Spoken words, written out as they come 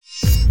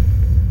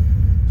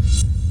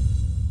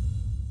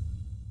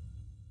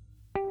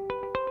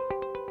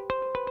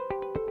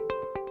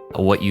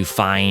what you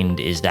find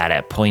is that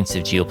at points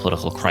of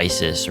geopolitical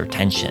crisis or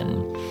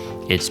tension,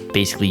 it's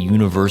basically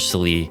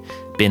universally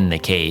been the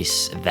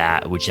case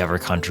that whichever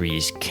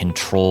countries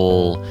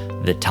control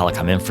the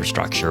telecom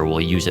infrastructure will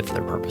use it for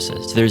their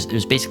purposes.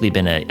 There's basically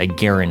been a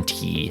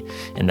guarantee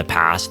in the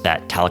past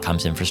that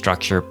telecoms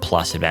infrastructure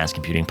plus advanced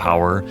computing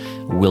power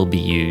will be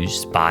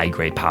used by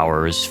great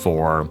powers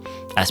for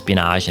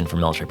espionage and for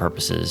military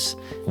purposes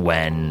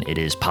when it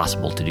is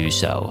possible to do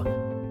so.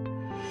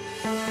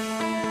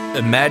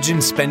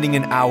 Imagine spending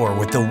an hour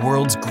with the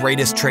world's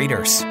greatest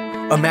traders.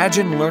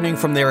 Imagine learning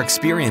from their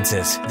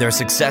experiences, their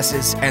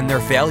successes, and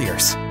their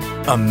failures.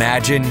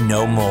 Imagine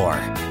no more.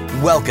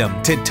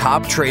 Welcome to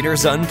Top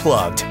Traders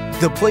Unplugged,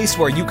 the place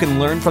where you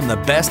can learn from the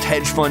best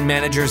hedge fund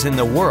managers in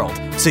the world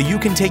so you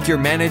can take your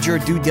manager,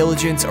 due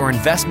diligence, or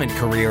investment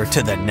career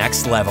to the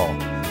next level.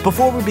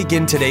 Before we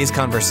begin today's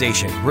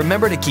conversation,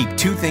 remember to keep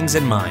two things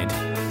in mind.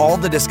 All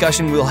the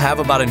discussion we'll have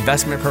about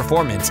investment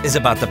performance is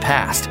about the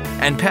past,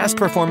 and past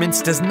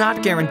performance does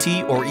not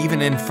guarantee or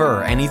even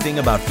infer anything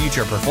about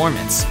future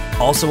performance.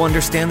 Also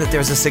understand that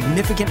there's a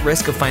significant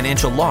risk of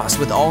financial loss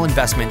with all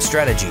investment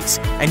strategies,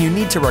 and you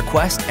need to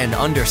request and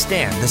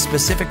understand the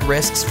specific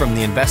risks from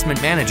the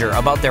investment manager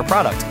about their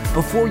product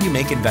before you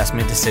make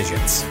investment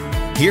decisions.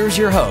 Here's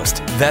your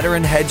host,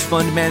 veteran hedge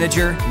fund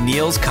manager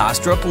Niels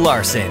Kaastrup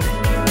Larsen.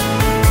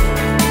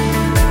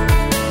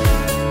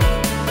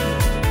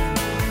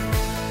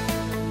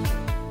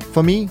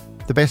 For me,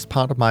 the best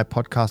part of my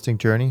podcasting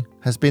journey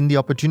has been the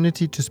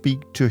opportunity to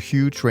speak to a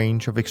huge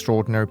range of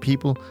extraordinary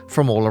people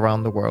from all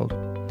around the world.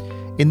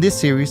 In this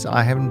series,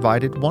 I have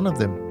invited one of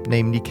them,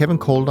 namely Kevin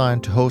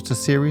Coldiron, to host a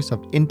series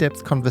of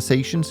in-depth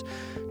conversations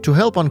to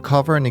help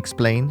uncover and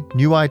explain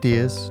new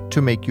ideas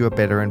to make you a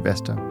better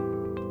investor.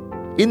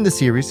 In the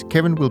series,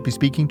 Kevin will be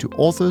speaking to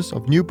authors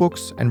of new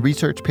books and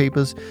research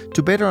papers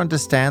to better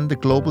understand the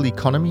global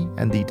economy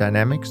and the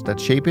dynamics that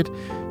shape it,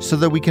 so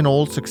that we can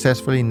all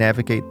successfully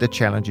navigate the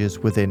challenges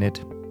within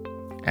it.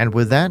 And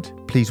with that,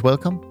 please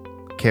welcome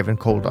Kevin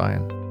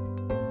Coldiron.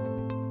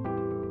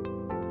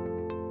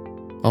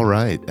 All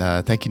right.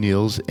 Thank you,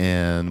 Niels,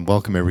 and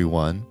welcome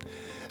everyone.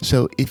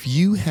 So if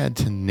you had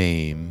to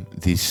name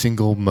the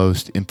single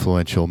most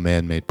influential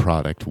man-made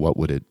product, what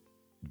would it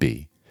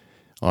be?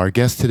 Our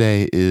guest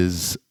today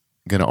is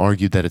going to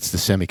argue that it's the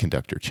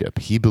semiconductor chip.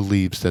 He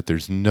believes that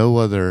there's no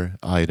other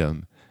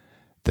item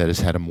that has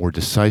had a more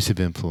decisive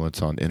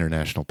influence on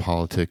international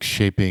politics,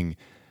 shaping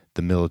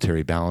the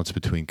military balance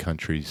between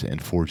countries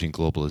and forging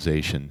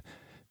globalization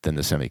than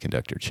the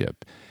semiconductor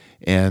chip.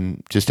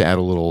 And just to add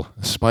a little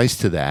spice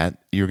to that,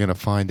 you're going to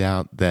find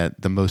out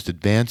that the most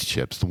advanced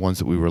chips, the ones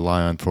that we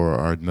rely on for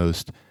our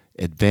most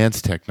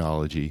advanced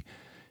technology,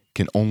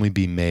 can only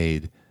be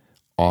made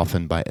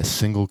often by a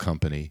single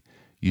company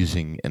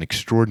using an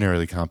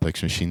extraordinarily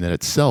complex machine that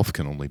itself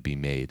can only be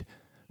made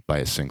by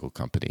a single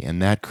company.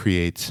 And that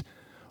creates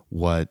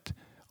what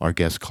our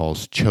guest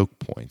calls choke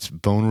points,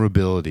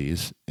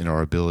 vulnerabilities in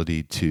our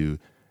ability to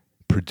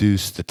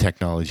produce the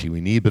technology we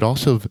need, but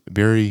also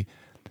very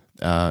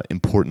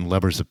important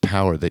levers of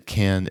power that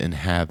can and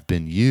have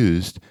been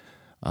used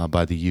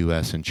by the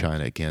U.S. and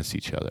China against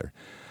each other.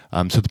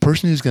 So the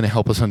person who's going to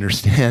help us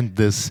understand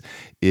this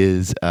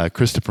is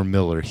Christopher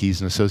Miller. He's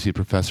an associate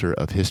professor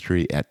of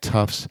history at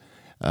Tufts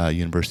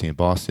University in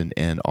Boston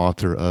and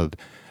author of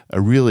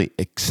a really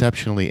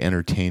exceptionally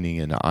entertaining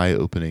and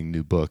eye-opening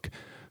new book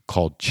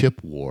called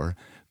Chip War,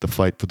 The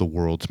Fight for the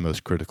World's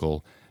Most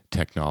Critical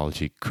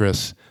Technology.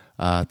 Chris,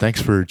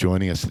 thanks for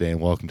joining us today and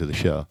welcome to the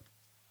show.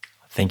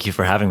 Thank you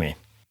for having me.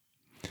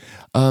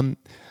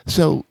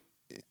 So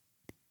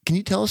can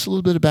you tell us a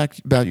little bit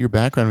about your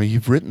background? I mean,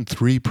 you've written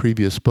 3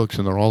 previous books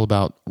and they're all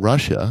about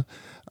Russia.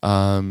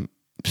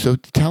 So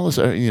tell us,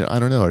 I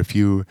don't know, if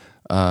you're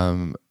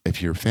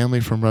family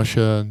from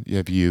Russia,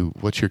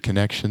 what's your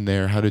connection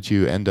there? How did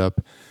you end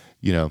up,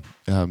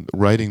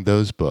 writing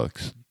those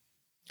books?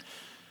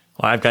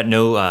 Well, I've got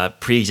no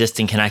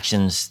pre-existing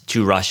connections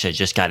to Russia,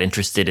 just got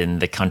interested in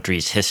the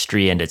country's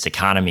history and its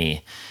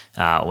economy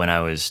when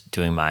I was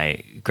doing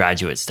my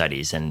graduate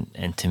studies.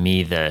 And to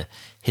me, the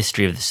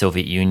history of the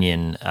Soviet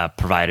Union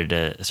provided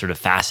a sort of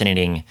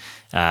fascinating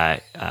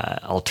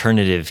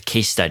alternative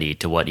case study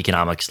to what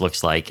economics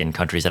looks like in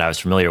countries that I was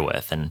familiar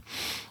with. And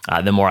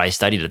the more I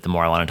studied it, the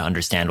more I wanted to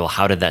understand, well,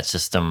 how did that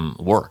system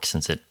work,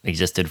 since it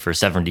existed for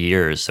 70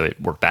 years? So it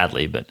worked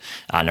badly, but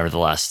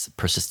nevertheless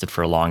persisted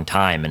for a long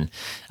time.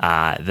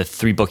 And the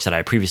 3 books that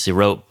I previously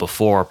wrote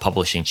before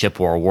publishing Chip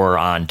War were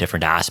on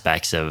different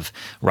aspects of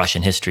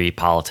Russian history,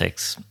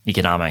 politics,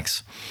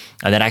 economics.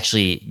 And that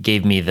actually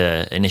gave me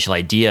the initial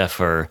idea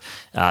for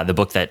the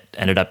book that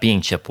ended up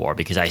being Chip War,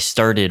 because I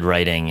started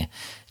writing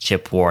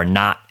Chip War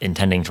not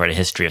intending to write a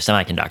history of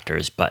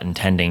semiconductors, but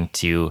intending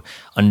to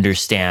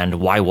understand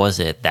why was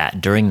it that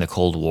during the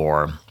Cold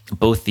War,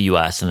 both the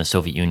US and the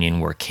Soviet Union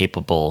were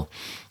capable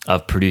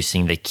of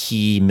producing the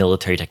key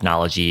military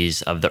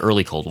technologies of the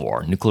early Cold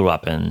War, nuclear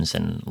weapons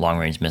and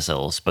long-range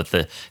missiles, but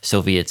the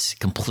Soviets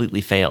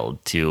completely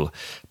failed to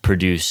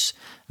produce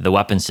the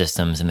weapon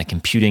systems and the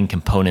computing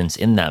components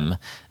in them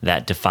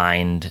that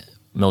defined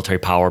military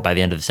power by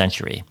the end of the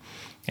century.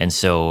 And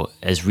so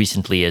as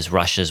recently as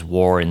Russia's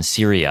war in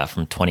Syria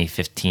from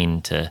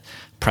 2015 to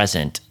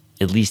present,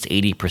 at least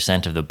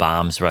 80% of the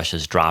bombs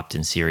Russia's dropped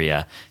in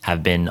Syria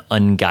have been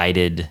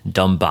unguided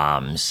dumb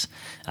bombs,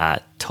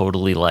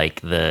 totally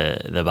like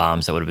the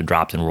bombs that would have been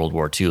dropped in World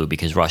War II,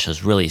 because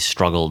Russia's really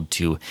struggled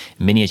to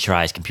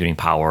miniaturize computing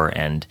power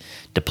and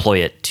deploy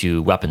it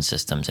to weapon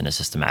systems in a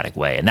systematic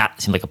way. And that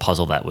seemed like a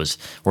puzzle that was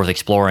worth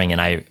exploring.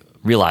 And I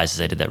realized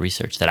as I did that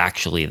research that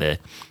actually the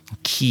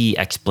key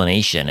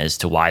explanation as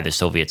to why the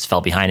Soviets fell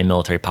behind in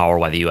military power,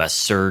 why the U.S.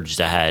 surged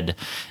ahead,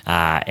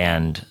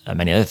 and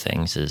many other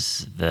things,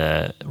 is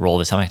the role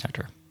of the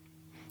semiconductor.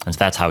 And so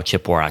that's how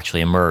chip war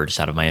actually emerged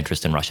out of my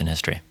interest in Russian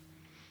history.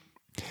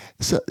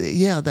 So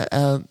yeah,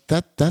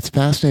 that's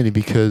fascinating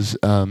because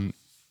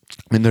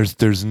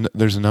there's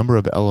a number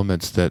of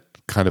elements that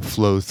kind of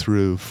flow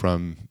through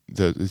from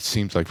it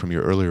seems like from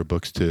your earlier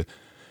books to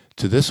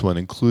this one,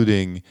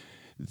 including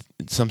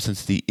in some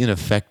sense the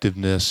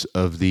ineffectiveness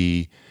of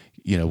the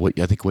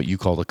what you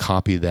call the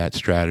copy that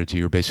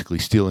strategy, or basically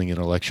stealing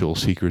intellectual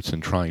secrets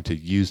and trying to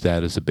use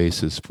that as a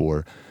basis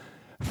for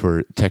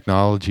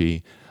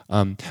technology.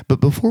 But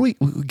before we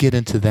get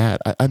into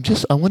that,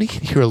 I want to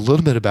hear a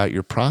little bit about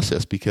your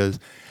process, because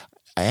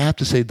I have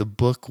to say the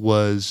book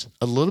was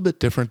a little bit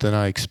different than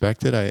I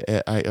expected.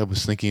 I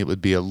was thinking it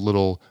would be a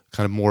little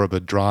kind of more of a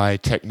dry,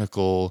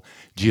 technical,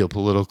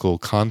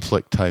 geopolitical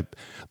conflict type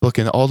book,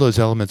 and all those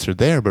elements are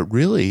there. But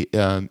really,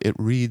 it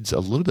reads a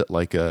little bit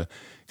like a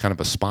kind of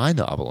a spy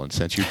novel, in a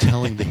sense. You're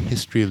telling the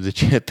history of the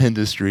chip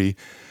industry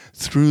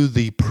through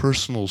the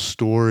personal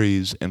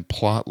stories and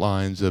plot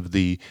lines of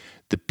the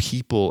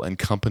people and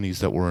companies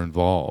that were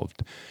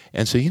involved.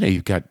 And so,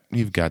 you've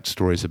got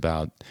stories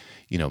about,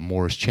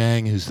 Morris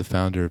Chang, who's the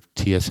founder of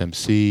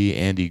TSMC,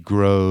 Andy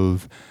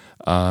Grove,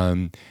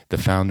 the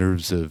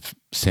founders of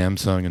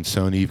Samsung and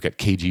Sony. You've got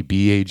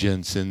KGB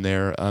agents in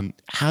there.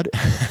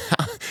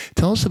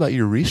 Tell us about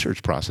your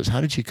research process.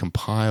 How did you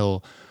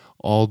compile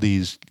all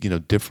these,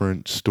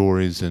 different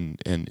stories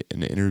and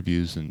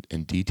interviews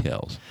and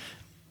details?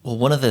 Well,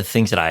 one of the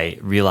things that I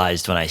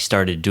realized when I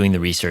started doing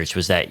the research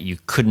was that you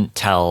couldn't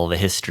tell the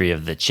history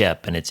of the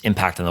chip and its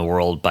impact on the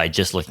world by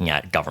just looking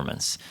at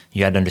governments.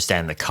 You had to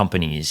understand the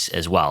companies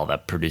as well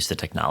that produce the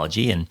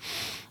technology. And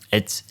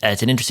it's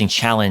an interesting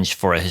challenge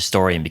for a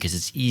historian, because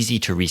it's easy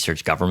to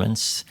research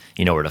governments.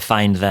 You know where to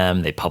find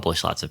them. They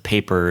publish lots of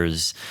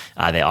papers.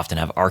 They often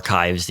have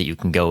archives that you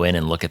can go in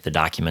and look at the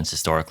documents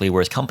historically,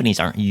 whereas companies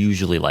aren't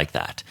usually like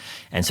that.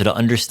 And so to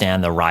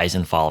understand the rise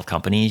and fall of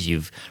companies,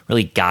 you've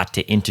really got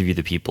to interview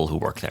the people who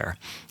work there.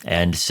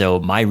 And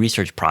so my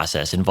research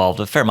process involved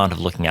a fair amount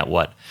of looking at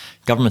what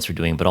governments were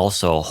doing, but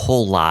also a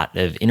whole lot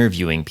of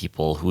interviewing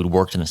people who had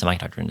worked in the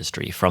semiconductor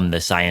industry, from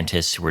the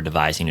scientists who were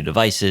devising new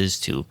devices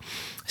to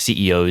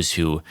CEOs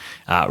who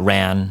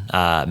ran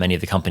many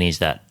of the companies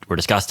that were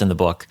discussed in the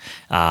book,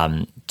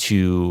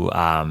 to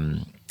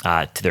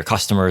their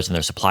customers and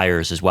their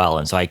suppliers as well.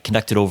 And so I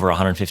conducted over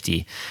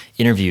 150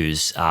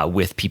 interviews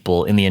with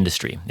people in the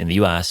industry, in the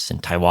US, in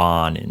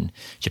Taiwan, in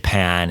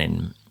Japan,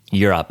 in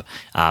Europe,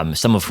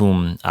 some of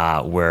whom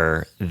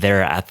were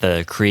there at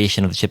the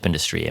creation of the chip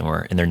industry and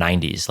were in their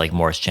 90s, like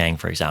Morris Chang,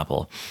 for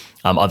example.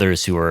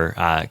 Others who are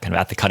kind of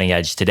at the cutting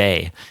edge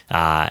today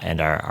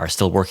and are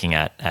still working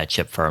at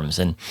chip firms.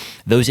 And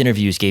those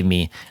interviews gave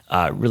me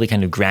really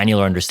kind of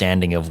granular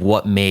understanding of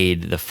what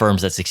made the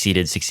firms that succeed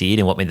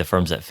and what made the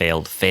firms that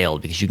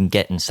failed, because you can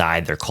get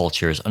inside their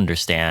cultures,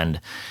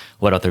 understand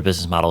what other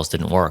business models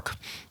didn't work.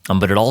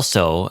 But it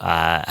also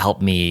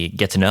helped me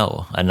get to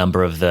know a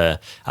number of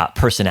the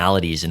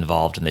personalities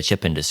involved in the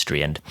chip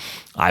industry. And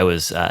I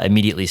was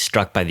immediately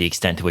struck by the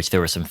extent to which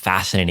there were some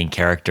fascinating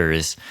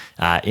characters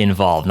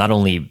involved, not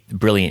only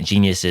brilliant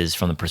geniuses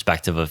from the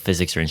perspective of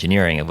physics or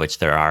engineering, of which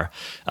there are,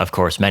 of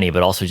course, many,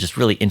 but also just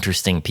really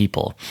interesting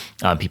people,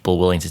 people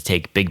willing to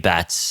take big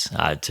bets,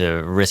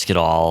 to risk it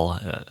all,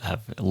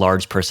 have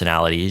large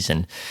personalities,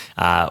 and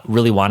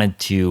really wanted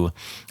to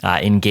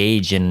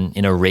engage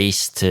in a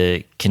race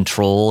to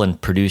control and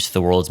produce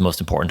the world's most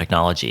important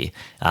technology.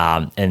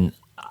 And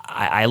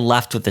I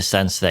left with the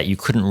sense that you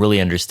couldn't really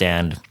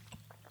understand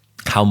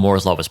how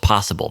Moore's Law was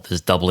possible,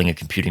 this doubling of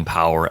computing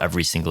power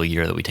every single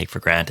year that we take for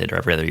granted, or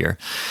every other year.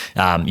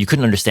 You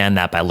couldn't understand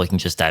that by looking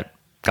just at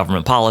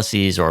government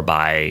policies or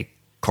by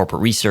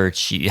corporate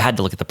research. You had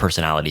to look at the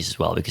personalities as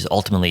well, because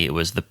ultimately it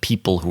was the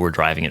people who were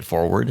driving it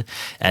forward,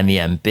 and the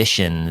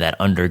ambition that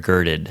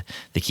undergirded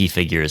the key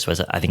figures was,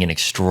 I think, an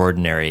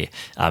extraordinary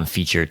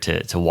feature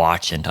to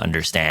watch and to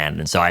understand.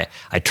 And so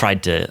I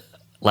tried to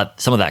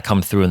let some of that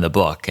come through in the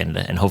book, and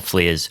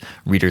hopefully as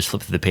readers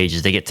flip through the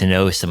pages, they get to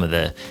know some of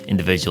the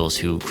individuals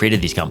who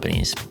created these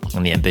companies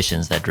and the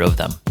ambitions that drove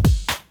them.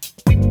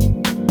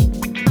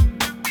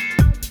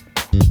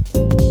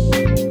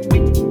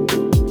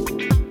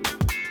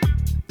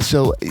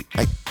 So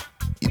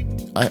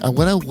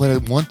what I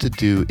want to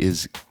do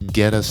is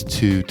get us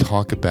to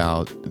talk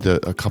about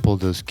a couple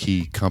of those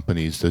key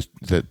companies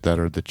that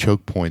are the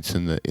choke points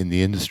in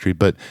the industry.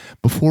 But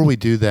before we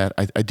do that,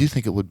 I do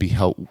think it would be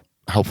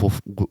helpful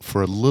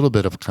for a little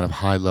bit of kind of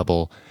high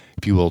level,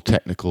 if you will,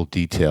 technical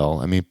detail.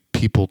 I mean,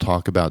 people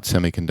talk about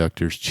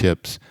semiconductors,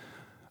 chips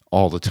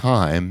all the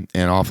time,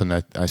 and often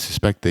I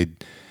suspect they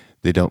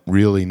don't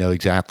really know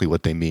exactly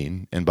what they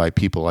mean. And by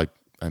people,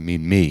 I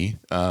mean me.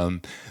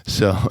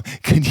 So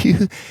could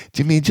you,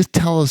 just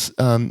tell us,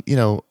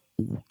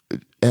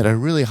 at a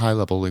really high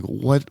level, like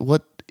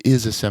what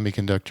is a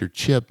semiconductor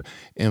chip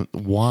and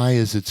why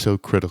is it so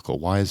critical?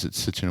 Why is it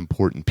such an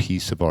important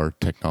piece of our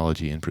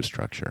technology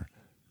infrastructure?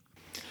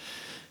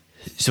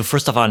 So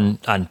first off, on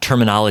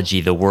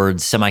terminology, the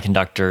words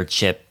semiconductor,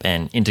 chip,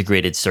 and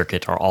integrated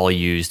circuit are all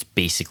used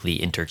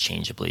basically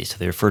interchangeably. So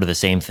they refer to the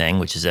same thing,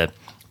 which is a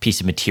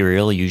piece of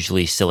material,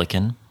 usually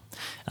silicon,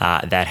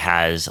 that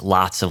has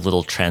lots of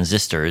little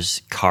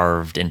transistors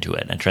carved into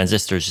it. A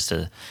transistor is just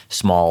a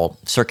small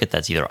circuit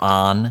that's either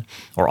on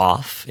or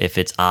off. If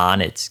it's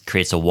on, it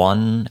creates a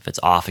 1. If it's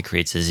off, it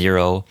creates a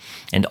 0.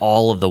 And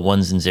all of the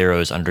ones and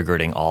zeros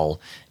undergirding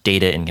all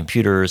data in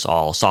computers,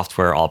 all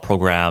software, all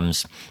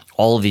programs,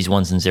 all of these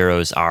ones and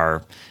zeros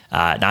are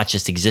not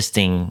just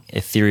existing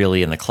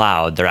ethereally in the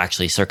cloud, they're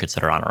actually circuits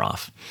that are on or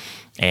off.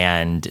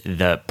 And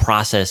the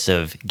process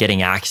of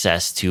getting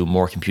access to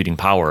more computing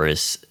power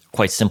is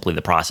quite simply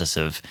the process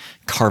of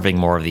carving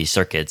more of these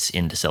circuits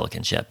into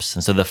silicon chips.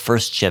 And so the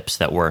first chips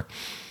that were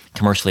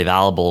commercially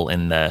available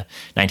in the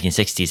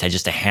 1960s had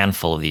just a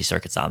handful of these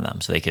circuits on them.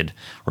 So they could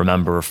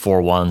remember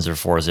 4 ones or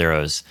 4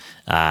 zeros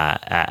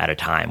at a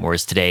time.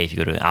 Whereas today, if you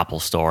go to an Apple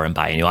store and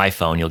buy a new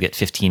iPhone, you'll get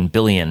 15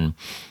 billion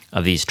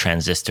of these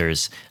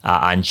transistors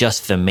on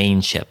just the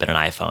main chip in an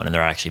iPhone. And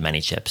there are actually many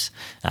chips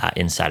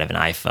inside of an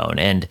iPhone.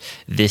 And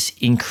this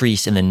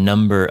increase in the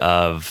number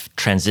of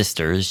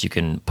transistors you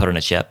can put on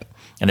a chip,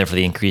 and therefore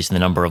the increase in the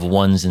number of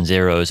ones and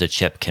zeros a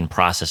chip can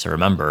process or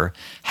remember,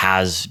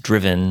 has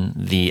driven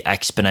the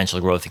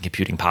exponential growth in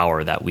computing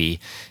power that we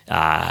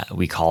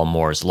call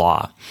Moore's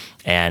Law.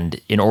 And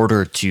in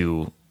order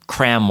to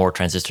cram more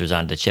transistors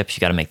onto chips,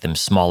 you got to make them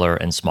smaller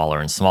and smaller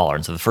and smaller.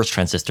 And so the first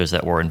transistors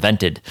that were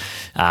invented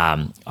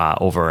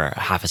over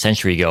half a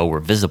century ago were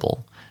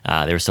visible.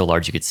 They were so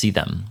large you could see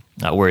them.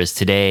 Whereas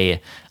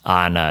today,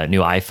 on a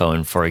new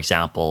iPhone, for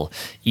example,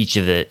 each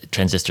of the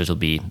transistors will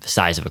be the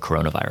size of a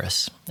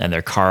coronavirus. And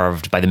they're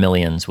carved by the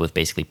millions with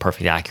basically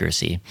perfect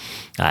accuracy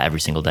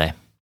every single day.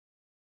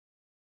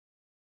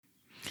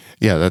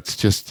 Yeah, that's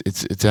just,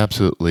 it's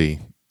absolutely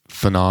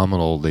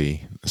phenomenal,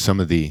 some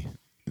of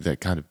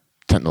that kind of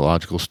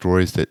technological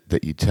stories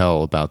that you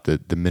tell about the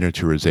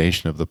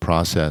miniaturization of the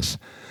process.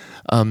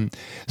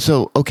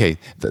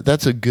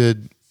 That's a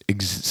good.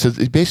 So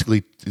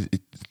basically,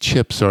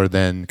 chips are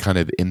then kind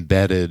of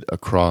embedded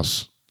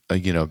across,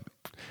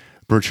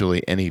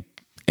 virtually any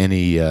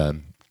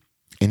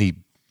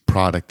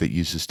product that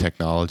uses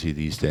technology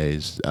these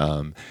days.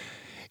 And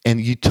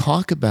you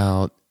talk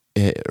about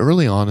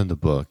early on in the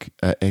book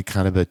a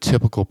kind of a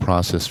typical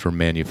process for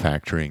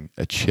manufacturing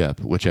a chip,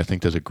 which I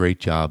think does a great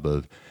job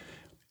of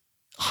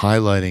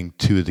highlighting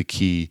two of the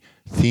key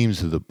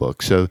themes of the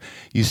book. So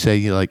you say,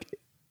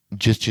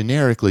 just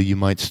generically, you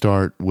might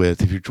start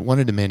with, if you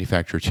wanted to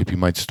manufacture a chip, you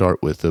might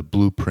start with a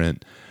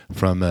blueprint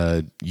from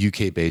a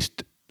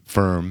UK-based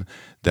firm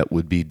that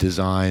would be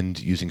designed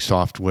using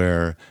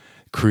software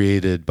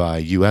created by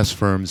US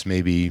firms,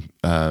 maybe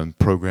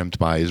programmed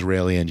by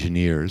Israeli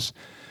engineers.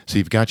 So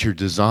you've got your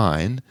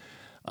design,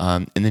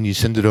 and then you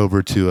send it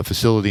over to a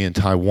facility in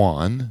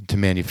Taiwan to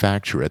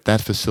manufacture it. That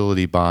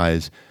facility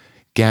buys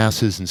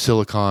gases and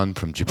silicon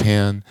from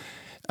Japan,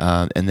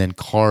 and then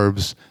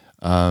carves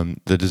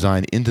the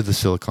design into the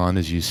silicon,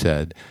 as you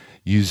said,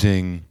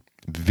 using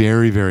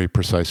very, very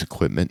precise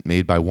equipment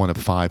made by one of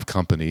 5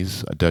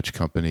 companies, a Dutch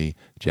company,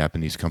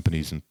 Japanese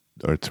companies,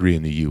 or 3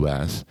 in the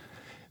US.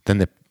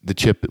 Then the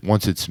chip,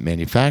 once it's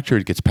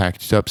manufactured, gets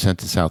packaged up, sent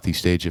to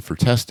Southeast Asia for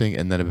testing,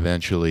 and then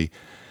eventually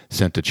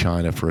sent to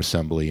China for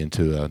assembly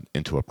into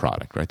a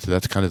product, right? So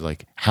that's kind of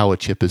like how a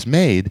chip is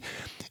made.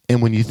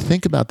 And when you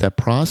think about that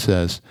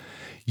process,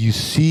 you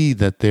see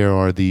that there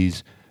are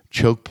these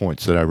choke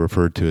points that I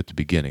referred to at the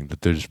beginning,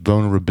 that there's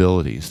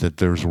vulnerabilities, that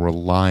there's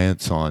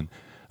reliance on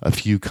a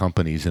few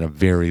companies in a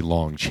very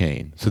long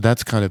chain. So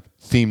that's kind of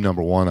theme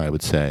number 1, I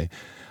would say.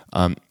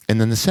 And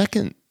then the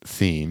second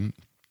theme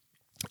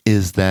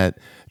is that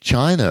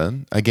China,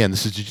 again,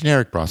 this is a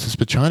generic process,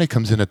 but China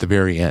comes in at the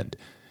very end.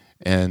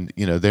 And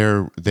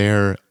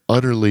they're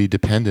utterly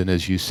dependent,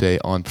 as you say,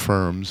 on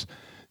firms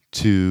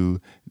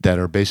that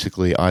are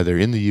basically either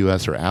in the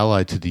U.S. or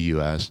allied to the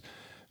U.S.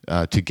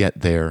 To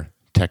get their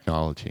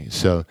technology.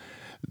 So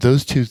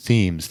those two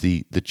themes,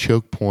 the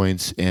choke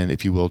points and,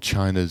 if you will,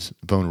 China's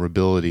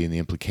vulnerability and the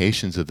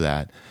implications of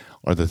that,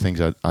 are the things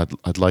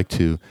I'd like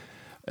to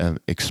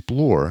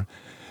explore.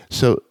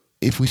 So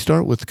if we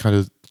start with kind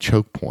of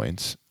choke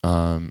points,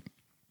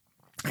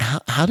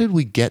 how did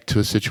we get to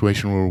a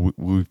situation where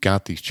we've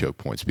got these choke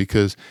points?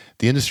 Because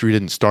the industry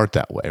didn't start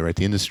that way, right?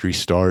 The industry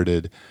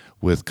started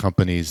with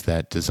companies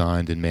that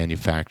designed and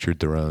manufactured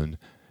their own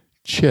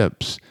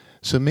chips.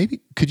 So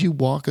maybe could you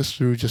walk us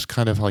through just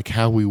kind of like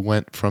how we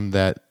went from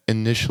that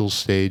initial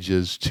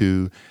stages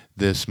to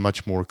this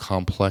much more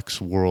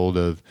complex world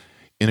of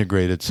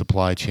integrated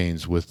supply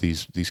chains with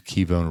these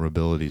key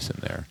vulnerabilities in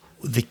there?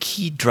 The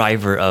key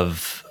driver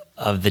of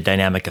the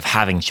dynamic of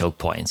having choke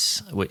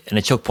points, and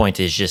a choke point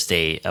is just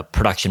a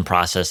production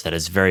process that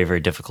is very, very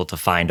difficult to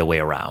find a way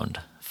around,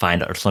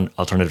 find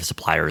alternative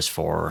suppliers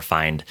for, or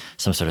find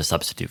some sort of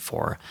substitute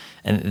for.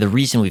 And the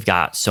reason we've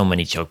got so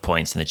many choke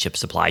points in the chip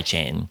supply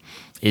chain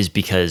is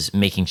because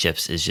making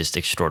chips is just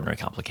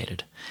extraordinarily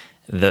complicated.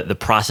 The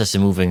process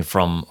of moving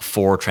from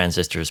 4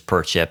 transistors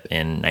per chip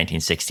in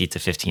 1960 to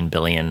 15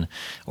 billion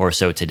or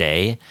so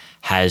today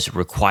has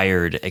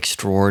required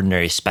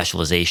extraordinary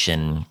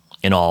specialization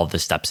in all of the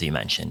steps that you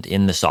mentioned,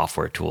 in the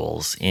software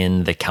tools,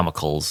 in the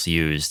chemicals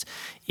used,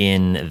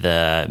 in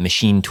the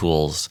machine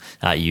tools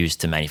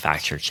used to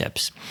manufacture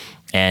chips.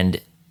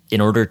 And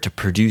in order to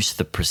produce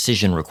the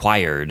precision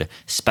required,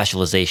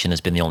 specialization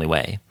has been the only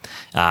way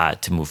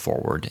to move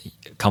forward.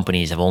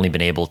 Companies have only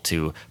been able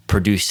to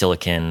produce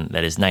silicon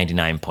that is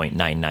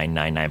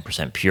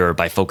 99.9999% pure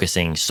by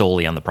focusing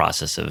solely on the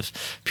process of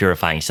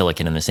purifying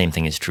silicon, and the same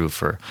thing is true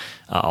for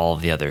all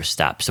of the other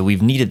steps. So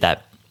we've needed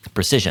that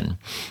precision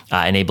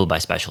enabled by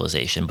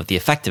specialization, but the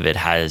effect of it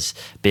has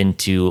been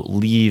to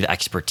leave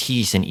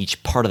expertise in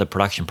each part of the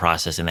production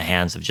process in the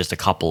hands of just a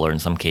couple, or in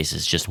some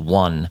cases just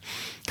one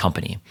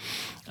company.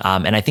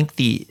 And I think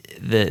the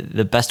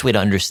best way to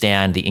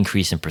understand the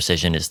increase in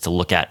precision is to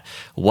look at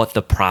what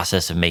the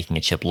process of making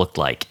a chip looked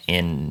like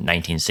in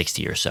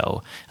 1960 or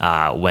so,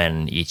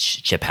 when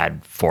each chip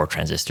had 4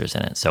 transistors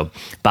in it. So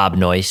Bob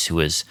Noyce, who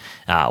was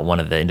one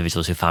of the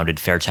individuals who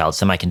founded Fairchild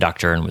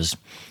Semiconductor and was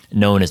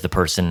known as the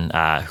person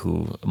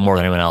who, more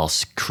than anyone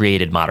else,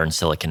 created modern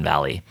Silicon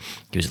Valley.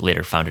 He was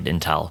later founded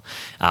Intel.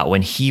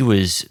 When he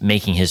was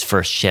making his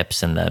first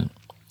chips right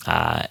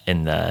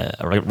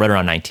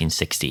around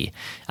 1960,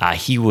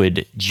 he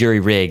would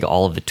jury-rig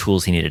all of the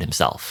tools he needed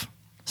himself.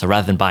 So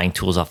rather than buying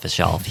tools off the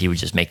shelf, he would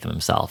just make them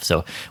himself.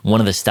 So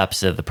one of the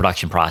steps of the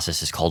production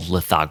process is called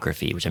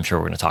lithography, which I'm sure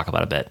we're going to talk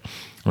about a bit.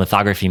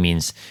 Lithography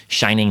means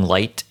shining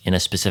light in a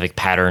specific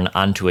pattern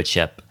onto a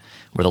chip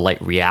where the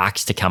light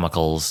reacts to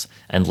chemicals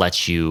and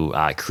lets you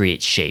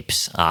create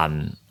shapes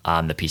on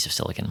the piece of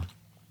silicon.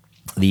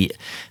 The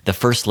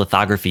first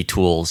lithography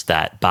tools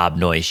that Bob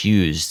Noyce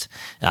used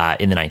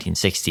in the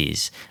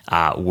 1960s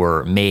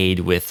were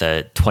made with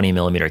a 20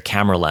 millimeter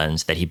camera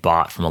lens that he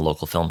bought from a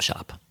local film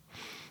shop.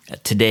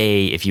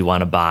 Today, if you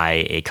want to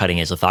buy a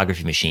cutting-edge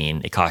lithography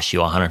machine, it costs you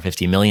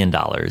 $150 million.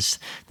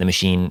 The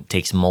machine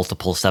takes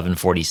multiple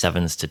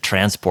 747s to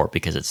transport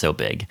because it's so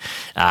big,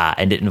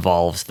 and it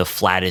involves the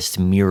flattest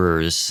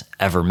mirrors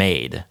ever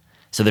made.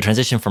 So the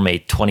transition from a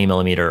 20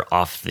 millimeter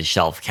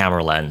off-the-shelf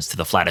camera lens to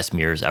the flattest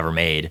mirrors ever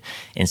made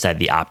inside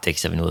the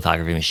optics of a new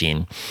lithography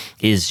machine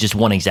is just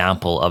one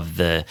example of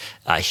the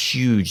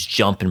huge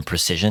jump in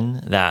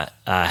precision that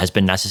has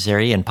been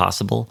necessary and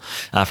possible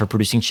for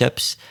producing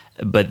chips.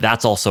 But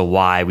that's also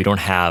why we don't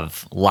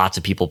have lots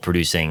of people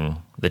producing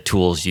the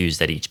tools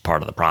used at each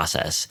part of the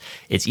process.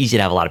 It's easy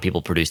to have a lot of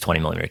people produce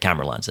 20 millimeter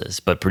camera lenses,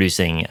 but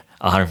producing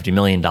a $150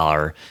 million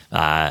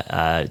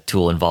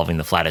tool involving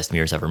the flattest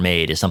mirrors ever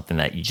made is something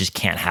that you just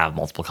can't have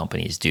multiple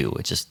companies do.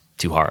 It's just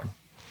too hard.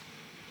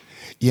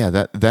 Yeah,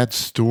 that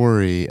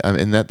story,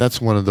 and that's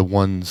one of the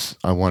ones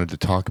I wanted to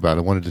talk about.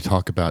 I wanted to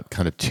talk about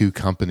kind of 2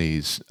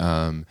 companies,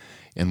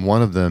 and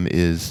one of them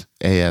is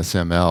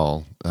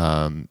ASML,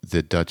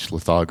 the Dutch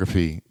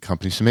lithography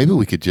company. So maybe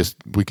we could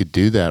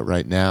do that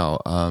right now.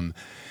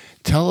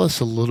 Tell us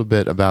a little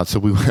bit about. So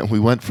we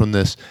went from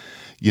this,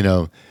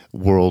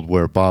 world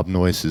where Bob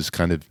Noyce is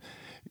kind of,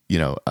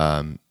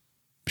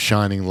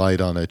 shining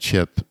light on a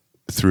chip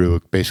through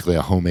basically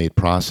a homemade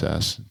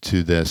process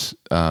to this.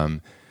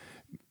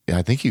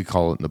 I think you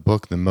call it in the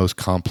book the most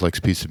complex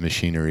piece of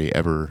machinery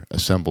ever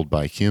assembled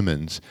by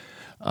humans.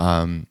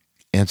 And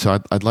so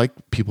I'd like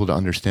people to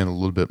understand a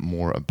little bit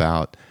more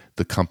about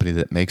the company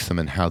that makes them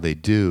and how they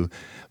do.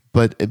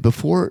 But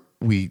before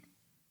we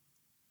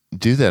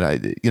do that, I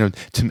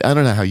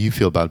don't know how you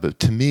feel about it, but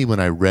to me, when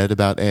I read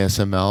about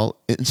ASML,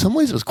 in some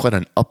ways it was quite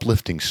an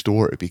uplifting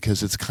story,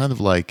 because it's kind of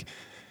like,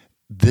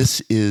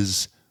 this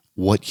is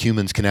what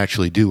humans can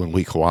actually do when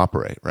we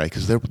cooperate, right?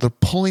 Because they're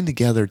pulling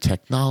together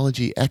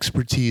technology,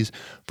 expertise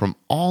from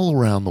all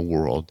around the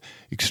world,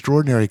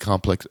 extraordinary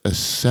complex,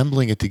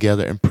 assembling it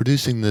together and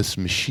producing this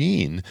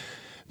machine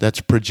that's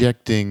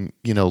projecting,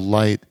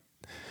 light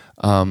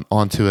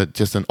onto it,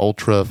 just an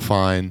ultra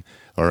fine,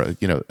 or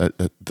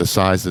the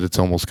size that it's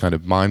almost kind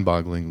of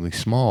mind-bogglingly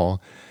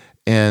small.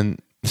 And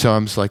so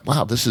I'm just like,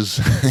 wow, this is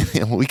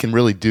we can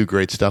really do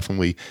great stuff when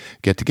we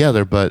get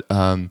together. But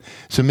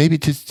so maybe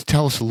just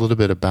tell us a little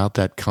bit about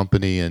that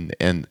company and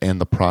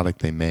the product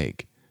they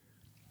make.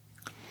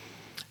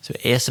 So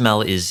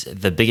ASML is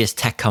the biggest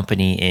tech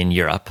company in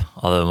Europe,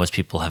 although most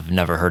people have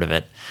never heard of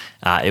it.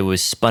 It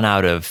was spun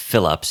out of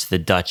Philips, the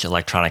Dutch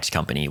electronics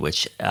company,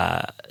 which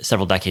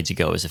several decades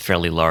ago was a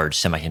fairly large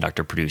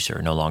semiconductor producer,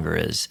 no longer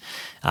is.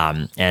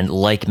 And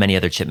like many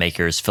other chip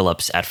makers,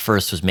 Philips at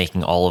first was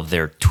making all of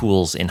their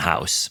tools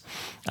in-house.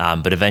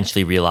 but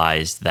eventually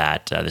realized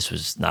that this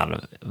was not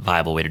a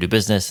viable way to do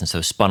business, and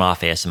so spun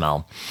off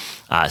ASML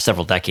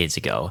several decades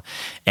ago.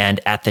 And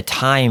at the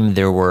time,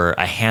 there were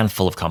a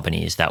handful of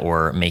companies that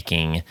were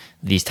making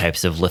these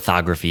types of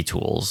lithography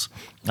tools,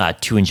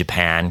 2 in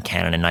Japan,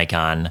 Canon and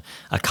Nikon,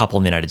 a couple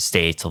in the United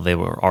States, although they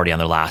were already on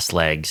their last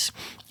legs,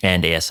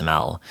 and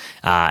ASML.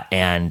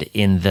 And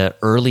in the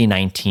early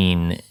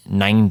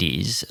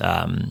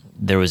 1990s,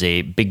 there was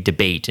a big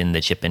debate in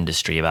the chip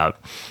industry about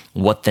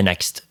what the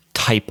next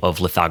type of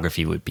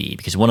lithography would be.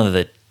 Because one of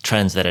the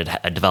trends that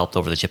had developed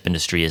over the chip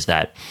industry is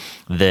that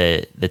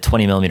the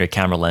 20 millimeter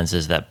camera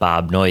lenses that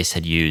Bob Noyce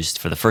had used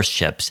for the first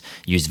chips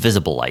used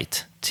visible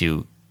light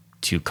to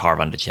carve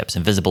onto chips.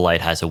 And visible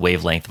light has a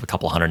wavelength of a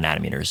couple hundred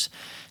nanometers,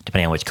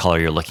 depending on which color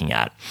you're looking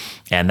at.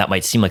 And that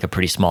might seem like a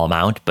pretty small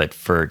amount, but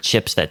for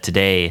chips that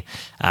today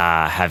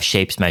have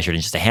shapes measured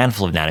in just a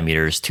handful of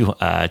nanometers,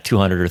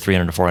 200 or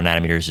 300 or 400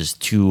 nanometers is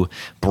too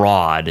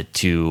broad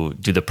to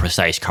do the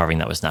precise carving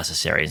that was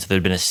necessary. And so there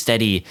had been a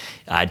steady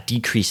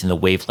decrease in the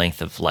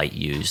wavelength of light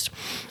used.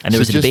 And there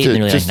was a debate in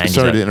the early 1990s.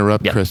 Sorry to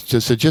interrupt, Chris.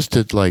 Just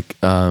to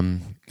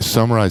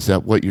summarize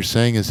that, what you're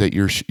saying is that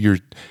you're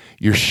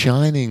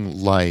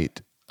shining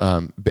light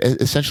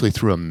essentially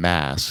through a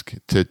mask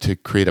to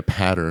create a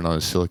pattern on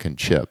a silicon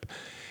chip.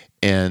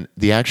 And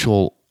the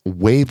actual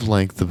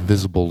wavelength of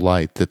visible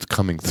light that's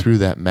coming through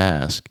that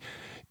mask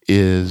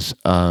is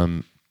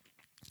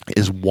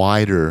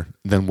wider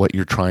than what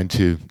you're trying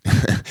to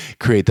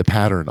create the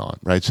pattern on,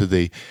 right? So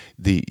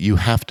you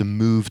have to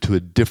move to a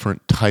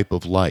different type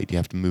of light. You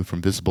have to move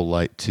from visible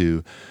light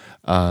to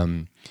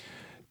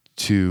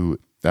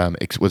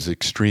was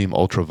extreme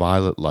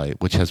ultraviolet light,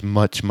 which has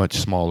much, much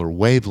smaller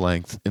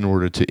wavelength in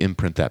order to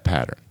imprint that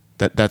pattern.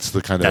 That's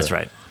the kind of... That's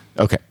right.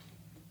 Okay.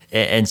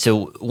 And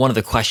so one of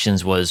the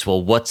questions was,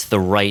 well, what's the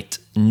right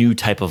new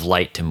type of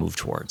light to move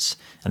towards?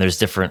 And there's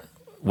different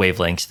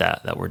wavelengths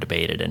that were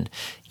debated. And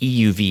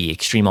EUV,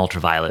 extreme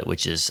ultraviolet,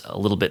 which is a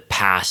little bit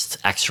past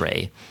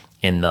X-ray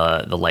in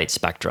the light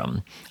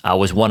spectrum,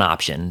 was one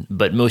option,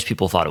 but most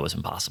people thought it was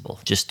impossible.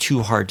 Just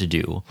too hard to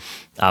do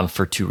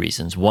for 2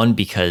 reasons. One,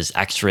 because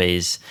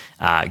X-rays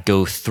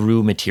go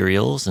through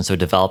materials, and so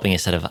developing a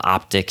set of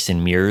optics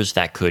and mirrors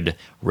that could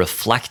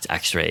reflect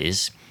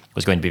X-rays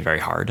was going to be very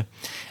hard.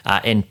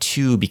 And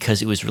 2,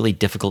 because it was really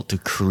difficult to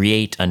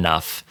create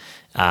enough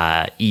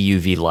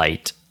EUV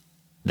light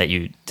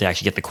to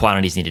actually get the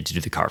quantities needed to do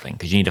the carving,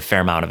 because you need a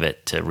fair amount of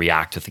it to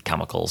react with the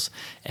chemicals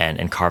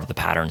and carve the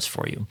patterns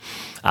for you.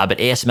 But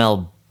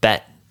ASML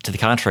bet to the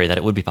contrary that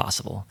it would be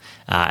possible.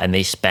 And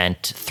they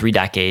spent 3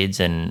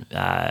 decades and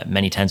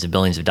many tens of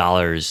billions of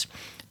dollars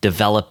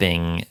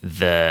developing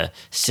the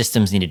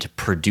systems needed to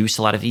produce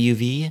a lot of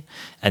EUV,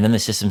 and then the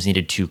systems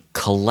needed to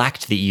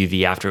collect the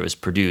EUV after it was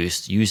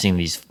produced using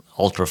these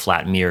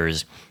ultra-flat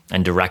mirrors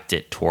and direct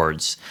it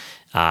towards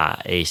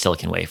a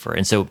silicon wafer.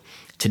 And so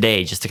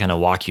today, just to kind of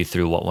walk you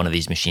through what one of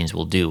these machines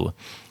will do,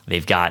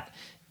 they've got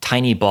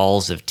tiny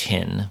balls of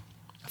tin,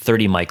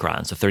 30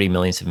 microns, so 30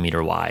 millionths of a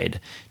meter wide,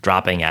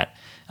 dropping at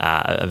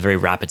a very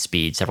rapid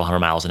speed, several hundred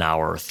miles an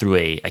hour, through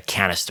a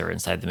canister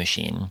inside the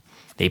machine.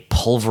 They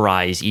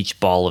pulverize each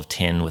ball of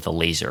tin with a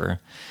laser,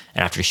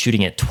 and after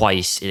shooting it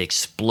twice, it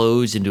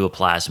explodes into a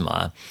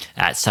plasma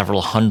at several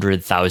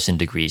 100,000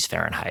 degrees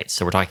Fahrenheit.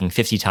 So we're talking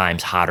 50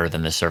 times hotter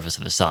than the surface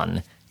of the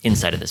sun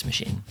inside of this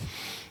machine.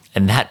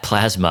 And that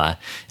plasma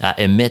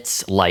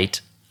emits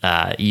light,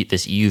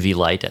 this EUV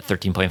light at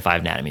 13.5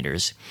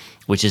 nanometers,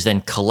 which is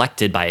then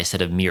collected by a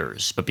set of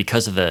mirrors. But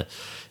because of the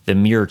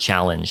mirror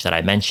challenge that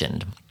I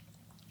mentioned,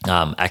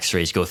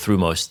 X-rays go through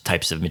most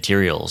types of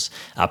materials.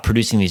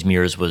 Producing these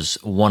mirrors was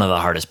one of the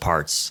hardest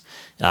parts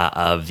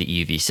of the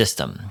EUV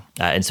system.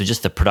 And so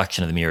just the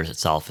production of the mirrors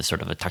itself is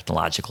sort of a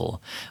technological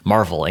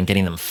marvel, and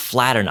getting them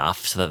flat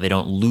enough so that they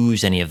don't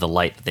lose any of the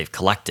light that they've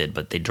collected,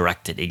 but they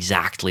direct it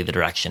exactly the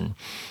direction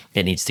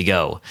it needs to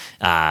go,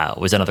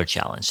 was another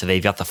challenge. So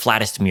they've got the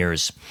flattest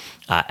mirrors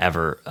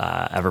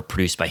ever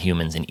produced by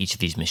humans in each of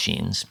these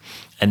machines.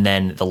 And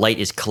then the light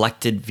is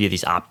collected via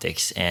these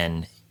optics,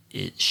 and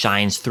it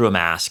shines through a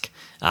mask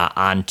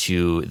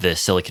onto the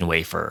silicon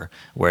wafer,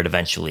 where it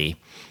eventually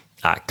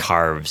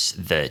carves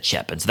the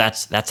chip. And so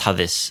that's how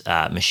this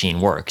machine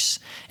works.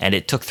 And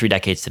it took 3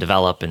 decades to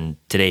develop. And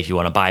today, if you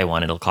want to buy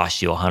one, it'll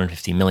cost you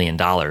 $150 million,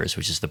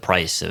 which is the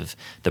price of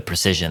the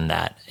precision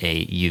that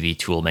a UV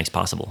tool makes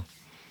possible.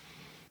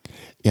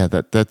 Yeah,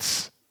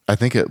 that's. I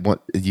think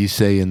what you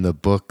say in the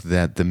book,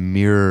 that the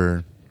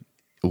mirror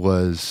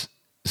was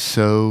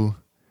so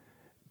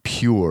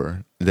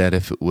pure that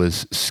if it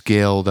was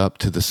scaled up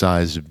to the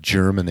size of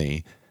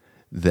Germany,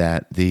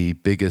 that the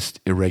biggest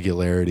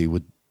irregularity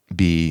would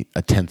be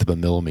 1/10 of a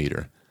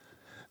millimeter.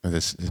 And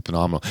this is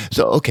phenomenal.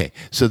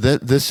 So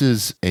this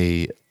is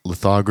a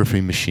lithography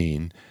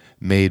machine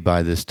made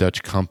by this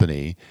Dutch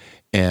company,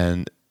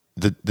 and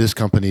this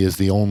company is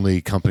the only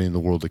company in the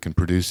world that can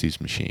produce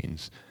these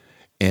machines.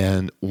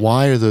 And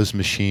why are those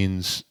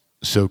machines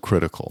so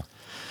critical?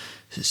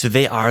 So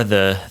they are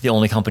the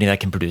only company that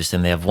can produce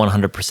them. They have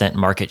 100%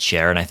 market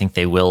share, and I think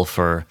they will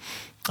for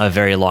a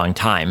very long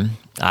time.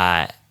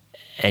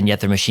 and yet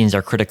their machines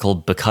are critical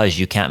because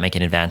you can't make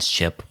an advanced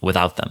chip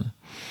without them.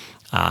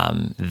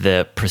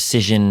 The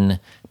precision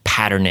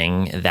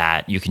patterning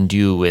that you can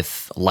do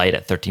with light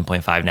at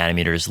 13.5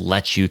 nanometers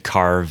lets you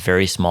carve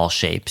very small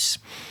shapes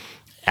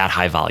at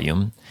high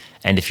volume.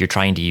 And if you're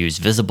trying to use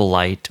visible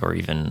light or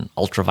even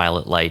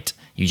ultraviolet light,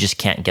 you just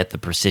can't get the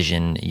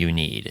precision you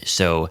need.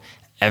 So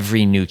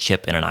every new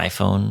chip in an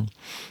iPhone,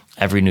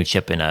 every new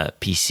chip in a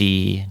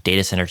PC,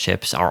 data center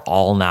chips are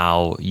all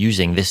now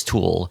using this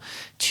tool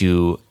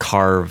to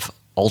carve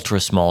ultra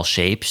small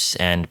shapes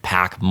and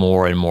pack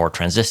more and more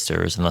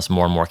transistors and thus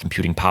more and more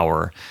computing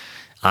power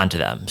onto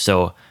them.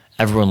 So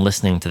everyone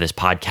listening to this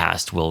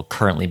podcast will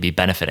currently be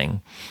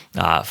benefiting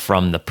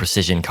from the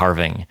precision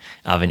carving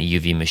of an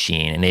EUV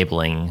machine,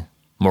 enabling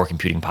more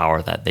computing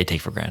power that they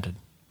take for granted.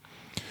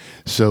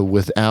 So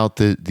without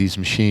these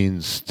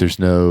machines, there's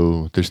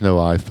no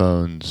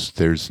iPhones,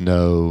 there's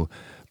no,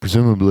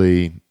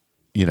 presumably,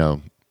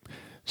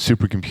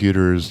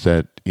 supercomputers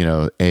that,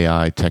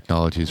 AI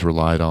technologies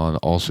relied on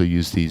also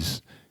use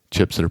these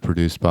chips that are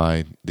produced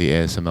by the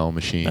ASML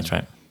machine. That's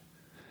right.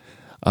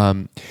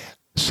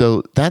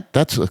 So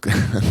that's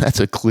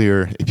a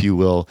clear, if you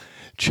will,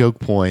 choke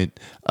point.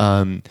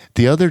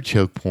 The other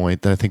choke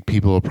point that I think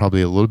people are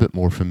probably a little bit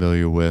more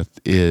familiar with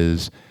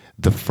is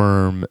the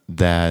firm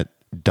that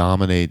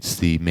dominates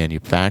the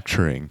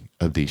manufacturing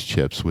of these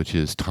chips, which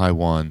is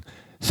Taiwan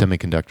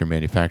Semiconductor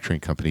Manufacturing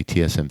Company,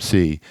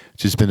 TSMC,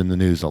 which has been in the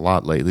news a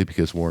lot lately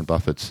because Warren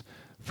Buffett's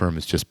firm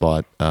has just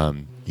bought a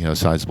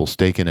sizable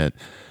stake in it.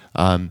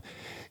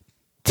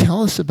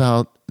 Tell us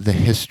about the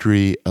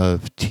history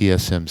of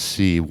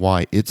TSMC,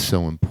 why it's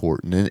so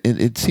important. And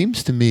it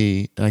seems to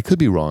me, and I could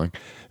be wrong,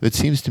 but it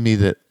seems to me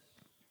that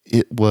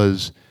it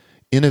was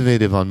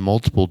innovative on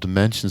multiple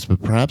dimensions,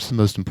 but perhaps the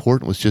most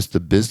important was just the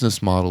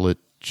business model it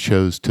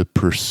chose to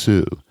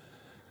pursue.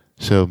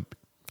 So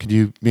could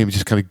you maybe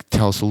just kind of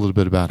tell us a little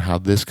bit about how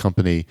this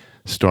company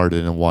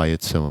started and why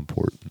it's so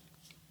important?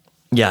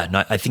 Yeah,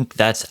 no, I think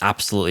that's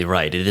absolutely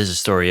right. It is a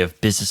story of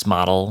business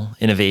model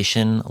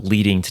innovation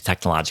leading to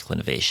technological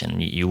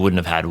innovation. You wouldn't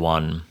have had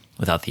one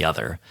without the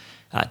other.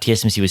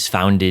 TSMC was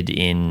founded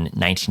in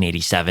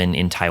 1987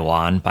 in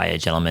Taiwan by a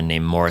gentleman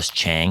named Morris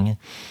Chang,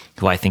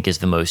 who I think is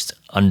the most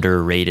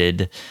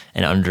underrated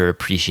and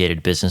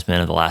underappreciated businessman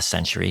of the last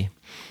century.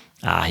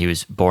 He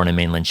was born in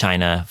mainland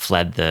China,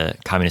 fled the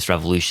Communist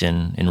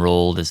Revolution,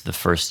 enrolled as the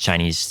first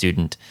Chinese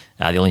student,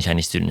 the only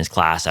Chinese student in his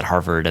class at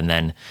Harvard, and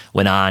then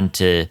went on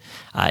to,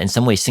 in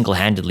some ways,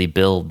 single-handedly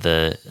build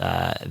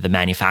the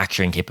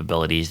manufacturing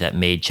capabilities that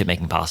made chip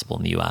making possible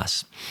in the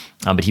U.S.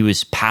 But he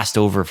was passed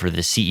over for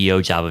the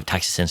CEO job of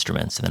Texas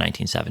Instruments in the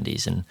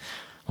 1970s, and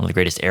one of the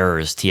greatest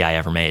errors TI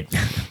ever made,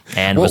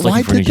 and was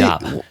looking for a new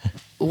job.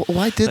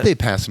 Why did they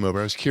pass him over?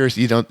 I was curious.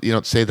 You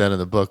don't say that in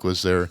the book.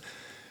 Was there?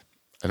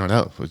 I don't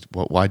know.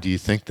 Why do you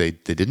think they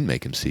didn't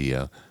make him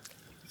CEO?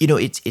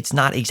 It's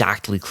not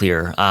exactly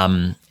clear.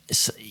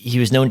 He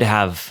was known to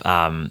have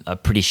a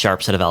pretty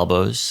sharp set of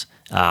elbows,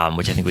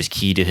 which I think was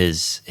key to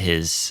his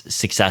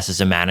success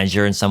as a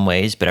manager in some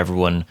ways. But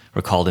everyone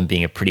recalled him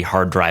being a pretty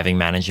hard driving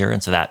manager,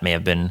 and so that may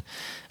have been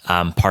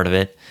part of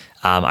it.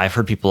 I've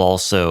heard people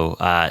also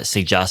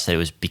suggest that it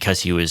was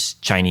because he was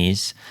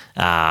Chinese,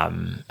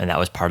 and that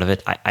was part of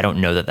it. I don't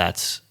know that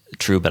that's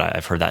true, but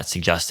I've heard that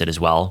suggested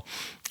as well.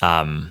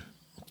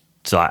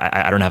 So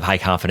I don't have high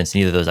confidence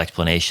in either of those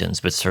explanations,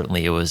 but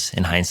certainly it was,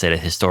 in hindsight, a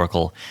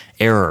historical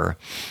error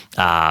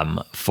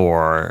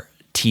for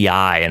TI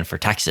and for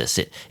Texas.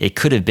 It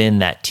could have been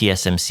that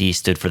TSMC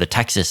stood for the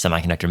Texas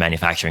Semiconductor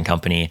Manufacturing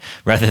Company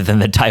rather than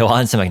the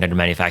Taiwan Semiconductor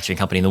Manufacturing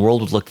Company. And the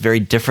world would look very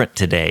different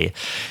today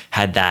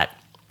had that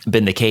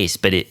been the case.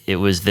 But it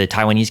was the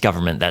Taiwanese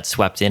government that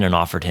swept in and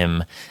offered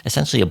him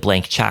essentially a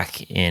blank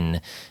check in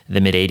the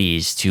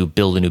mid-'80s to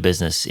build a new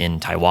business in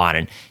Taiwan.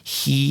 And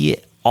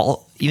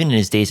even in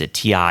his days at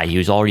TI, he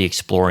was already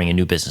exploring a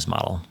new business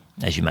model,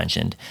 as you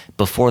mentioned.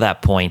 Before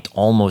that point,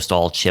 almost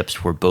all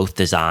chips were both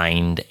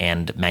designed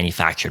and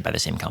manufactured by the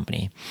same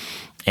company.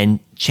 And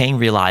Chang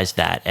realized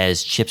that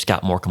as chips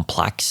got more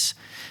complex,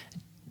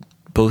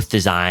 both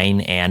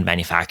design and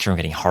manufacturing were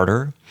getting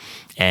harder,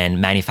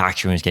 and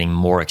manufacturing was getting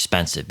more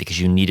expensive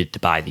because you needed to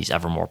buy these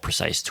ever more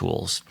precise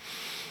tools.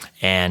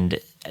 And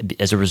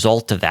as a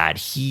result of that,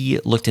 he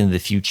looked into the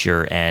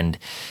future and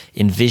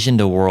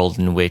envisioned a world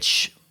in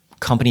which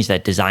companies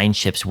that design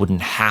chips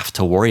wouldn't have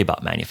to worry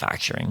about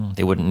manufacturing.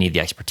 They wouldn't need the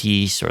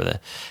expertise or the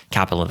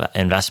capital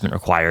investment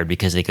required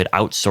because they could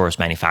outsource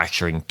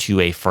manufacturing to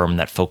a firm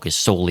that focused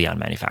solely on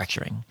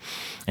manufacturing.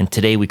 And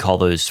today we call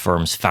those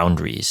firms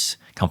foundries,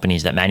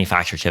 companies that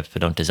manufacture chips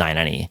but don't design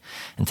any.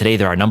 And today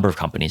there are a number of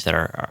companies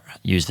that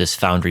use this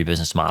foundry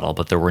business model,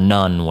 but there were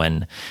none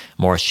when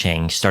Morris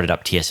Chang started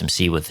up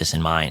TSMC with this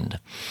in mind.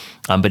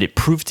 But it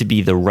proved to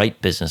be the right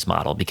business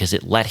model because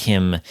it let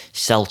him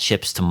sell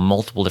chips to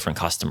multiple different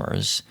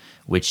customers,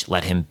 which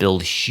let him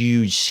build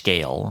huge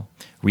scale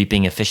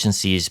reaping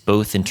efficiencies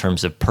both in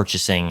terms of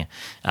purchasing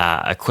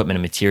equipment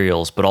and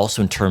materials, but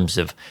also in terms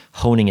of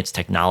honing its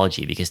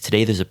technology. Because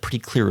today there's a pretty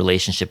clear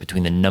relationship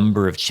between the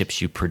number of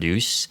chips you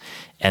produce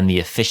and the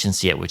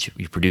efficiency at which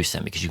you produce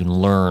them, because you can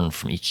learn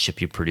from each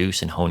chip you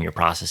produce and hone your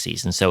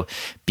processes. And so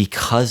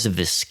because of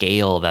the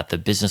scale that the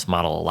business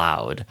model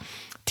allowed,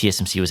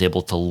 TSMC was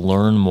able to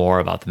learn more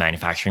about the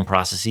manufacturing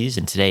processes,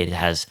 and today it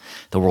has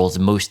the world's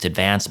most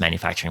advanced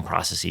manufacturing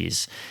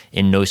processes,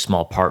 in no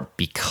small part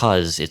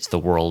because it's the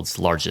world's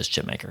largest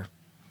chip maker.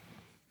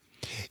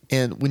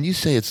 And when you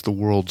say it's the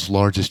world's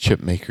largest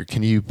chip maker,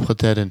 can you put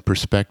that in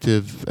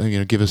perspective?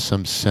 Give us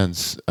some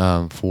sense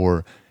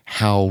for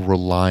how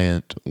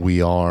reliant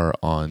we are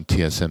on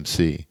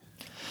TSMC.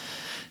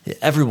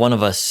 Every one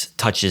of us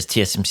touches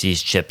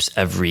TSMC's chips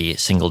every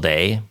single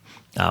day.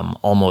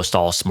 Almost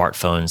all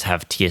smartphones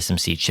have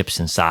TSMC chips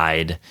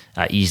inside.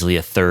 Easily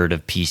a third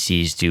of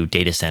PCs do.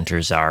 Data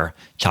centers are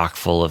chock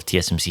full of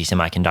TSMC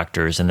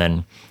semiconductors. And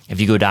then if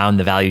you go down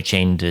the value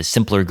chain to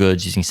simpler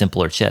goods using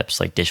simpler chips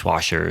like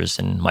dishwashers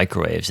and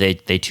microwaves, they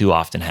too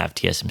often have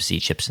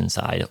TSMC chips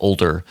inside.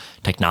 Older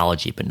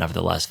technology, but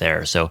nevertheless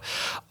there. So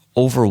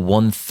over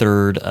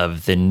 1/3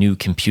 of the new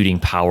computing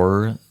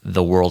power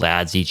the world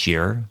adds each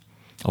year,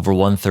 over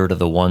 1/3 of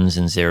the ones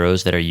and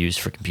zeros that are used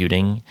for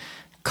computing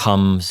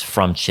comes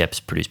from chips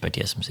produced by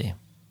TSMC.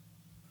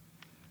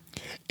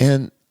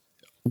 And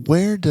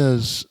where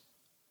does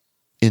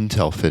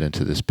Intel fit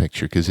into this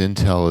picture? Because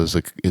Intel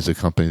is a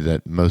company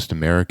that most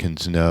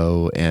Americans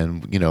know,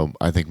 and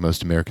I think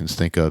most Americans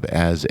think of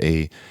as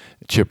a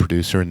chip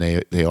producer, and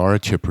they are a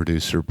chip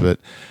producer, but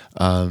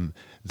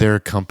they're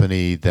a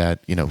company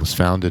that was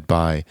founded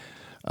by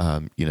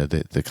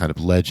the kind of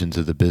legends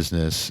of the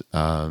business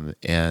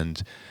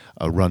and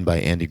run by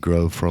Andy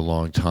Grove for a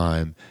long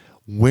time.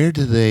 Where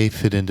do they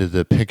fit into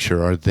the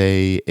picture? Are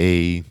they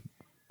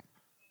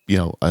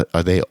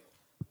are they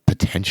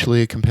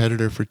potentially a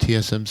competitor for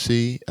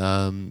TSMC,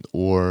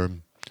 or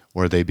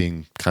are they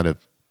being kind of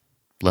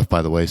left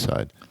by the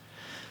wayside?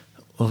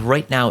 Well,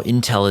 right now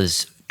Intel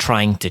is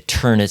trying to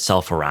turn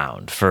itself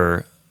around.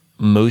 For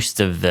most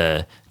of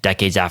the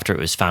decades after it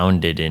was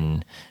founded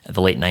in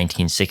the late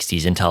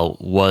 1960s, Intel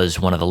was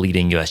one of the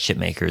leading US chip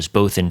makers,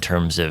 both in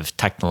terms of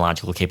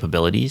technological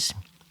capabilities,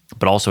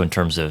 but also in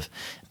terms of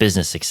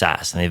business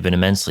success. And they've been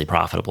immensely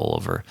profitable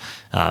over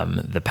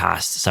the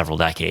past several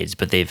decades,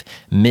 but they've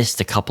missed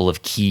a couple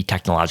of key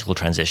technological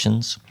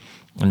transitions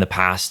in the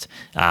past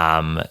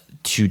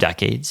 2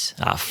 decades.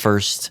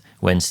 First,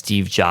 when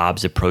Steve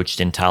Jobs approached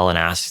Intel and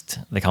asked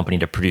the company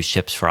to produce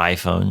chips for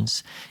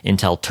iPhones,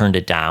 Intel turned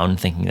it down,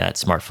 thinking that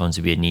smartphones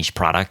would be a niche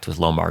product with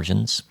low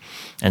margins.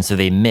 And so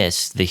they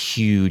missed the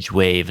huge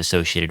wave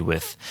associated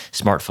with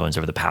smartphones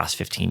over the past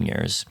 15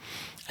 years.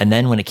 And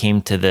then when it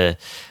came to the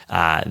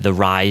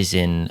rise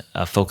in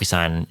focus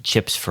on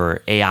chips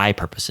for AI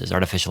purposes,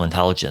 artificial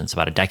intelligence,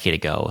 about a decade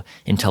ago,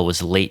 Intel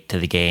was late to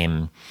the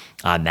game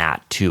on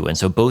that too. And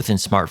so both in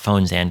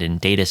smartphones and in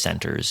data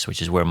centers,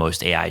 which is where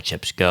most AI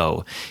chips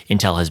go,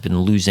 Intel has been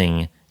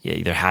losing,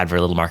 either had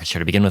very little market share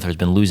to begin with, or has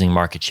been losing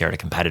market share to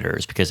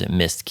competitors because it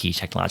missed key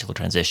technological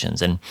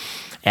transitions. And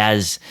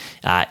as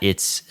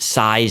its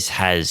size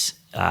has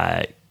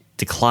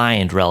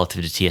declined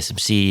relative to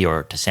TSMC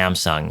or to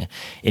Samsung,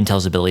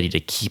 Intel's ability to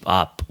keep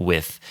up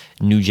with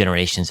new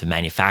generations of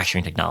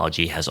manufacturing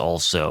technology has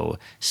also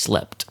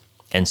slipped.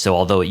 And so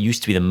although it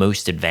used to be the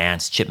most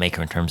advanced chip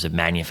maker in terms of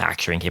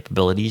manufacturing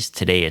capabilities,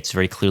 today it's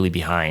very clearly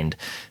behind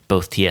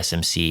both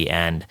TSMC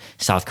and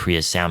South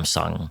Korea's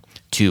Samsung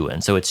too.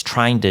 And so it's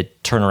trying to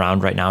turn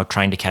around right now,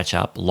 trying to catch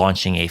up,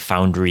 launching a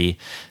foundry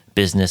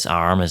business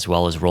arm, as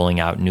well as rolling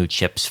out new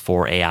chips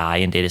for AI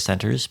and data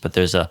centers. But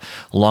there's a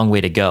long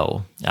way to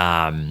go.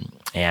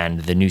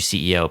 And the new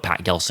CEO,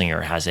 Pat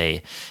Gelsinger, has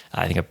I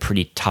think a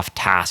pretty tough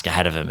task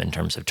ahead of him in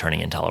terms of turning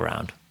Intel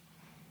around.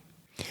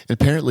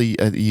 Apparently,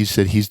 you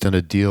said he's done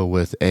a deal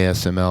with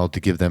ASML to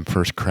give them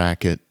first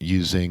crack at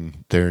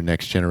using their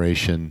next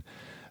generation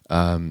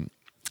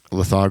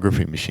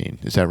lithography machine.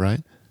 Is that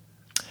right?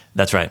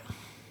 That's right.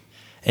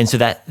 And so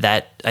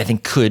that I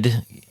think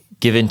could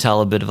give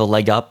Intel a bit of a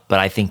leg up, but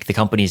I think the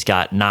company's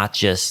got not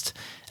just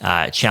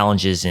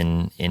challenges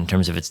in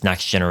terms of its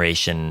next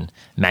generation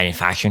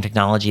manufacturing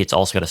technology, it's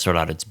also got to sort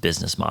out its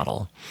business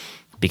model.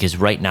 Because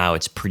right now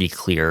it's pretty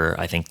clear,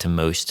 I think, to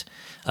most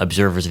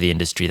observers of the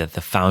industry that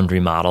the foundry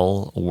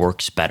model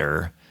works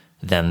better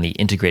than the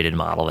integrated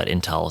model that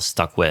Intel is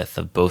stuck with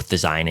of both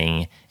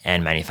designing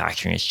and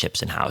manufacturing its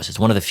chips in-house. It's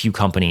one of the few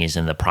companies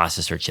in the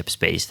processor chip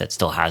space that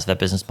still has that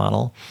business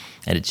model,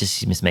 and it just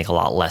seems to make a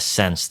lot less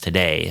sense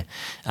today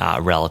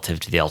relative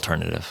to the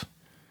alternative.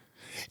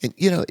 And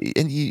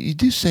you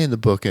do say in the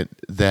book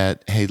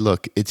that, hey,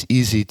 look, it's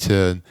easy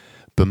to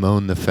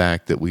bemoan the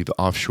fact that we've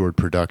offshored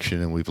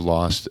production and we've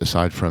lost,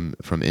 aside from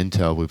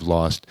Intel, we've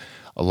lost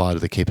a lot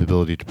of the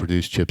capability to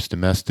produce chips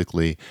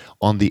domestically.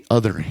 On the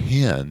other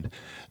hand,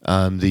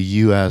 the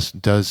U.S.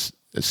 does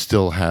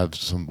still have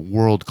some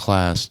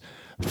world-class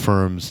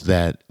firms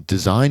that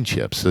design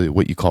chips, so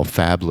what you call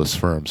fabless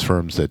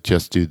firms that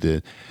just do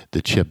the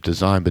chip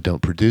design but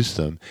don't produce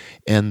them,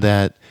 and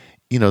that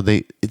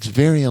it's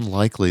very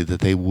unlikely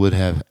that they would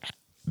have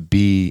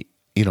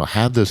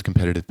those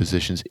competitive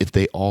positions if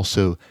they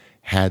also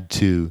had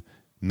to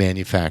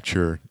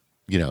manufacture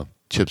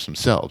chips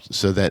themselves.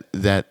 So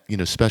that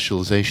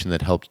specialization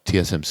that helped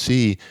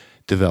TSMC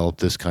develop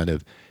this kind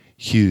of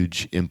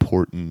huge,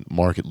 important,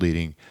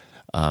 market-leading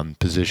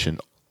position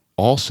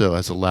also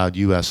has allowed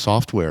U.S.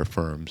 software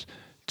firms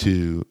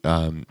to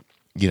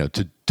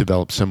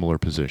develop similar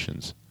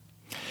positions.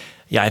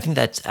 Yeah, I think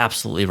that's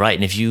absolutely right.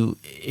 And if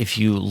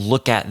you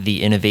look at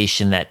the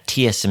innovation that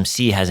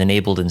TSMC has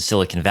enabled in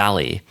Silicon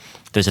Valley,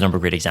 there's a number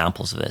of great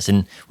examples of this.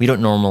 And we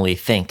don't normally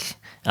think,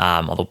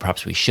 although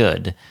perhaps we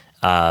should,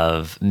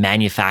 of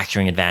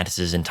manufacturing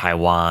advantages in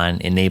Taiwan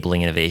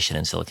enabling innovation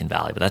in Silicon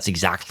Valley. But that's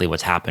exactly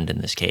what's happened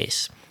in this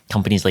case.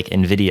 Companies like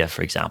NVIDIA,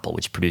 for example,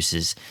 which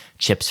produces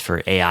chips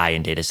for AI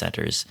and data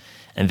centers.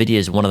 NVIDIA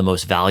is one of the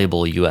most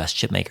valuable U.S.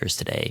 chip makers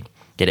today,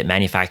 yet it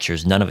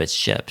manufactures none of its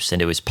chips,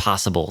 and it was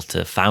possible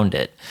to found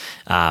it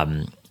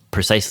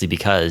precisely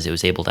because it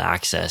was able to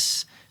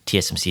access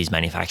TSMC's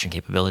manufacturing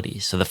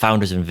capabilities. So the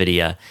founders of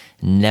NVIDIA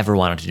never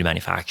wanted to do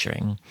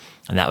manufacturing,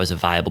 and that was a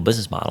viable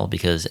business model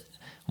because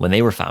when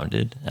they were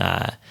founded,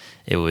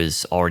 it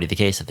was already the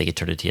case that they could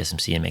turn to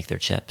TSMC and make their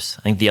chips.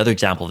 I think the other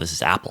example of this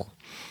is Apple,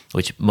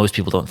 which most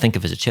people don't think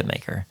of as a chip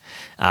maker.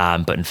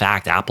 But in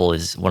fact, Apple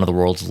is one of the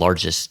world's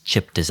largest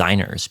chip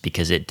designers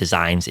because it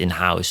designs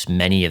in-house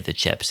many of the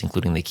chips,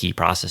 including the key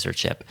processor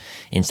chip,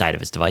 inside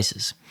of its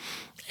devices.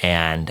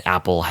 And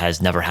Apple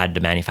has never had to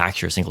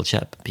manufacture a single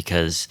chip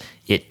because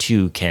it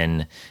too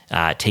can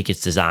take its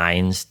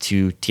designs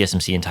to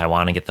TSMC in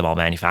Taiwan and get them all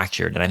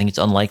manufactured. And I think it's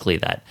unlikely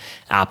that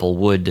Apple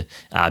would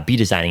be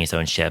designing its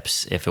own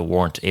chips if it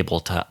weren't able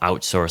to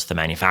outsource the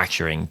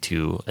manufacturing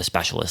to a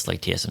specialist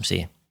like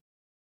TSMC.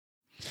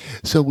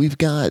 So we've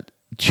got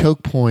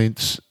choke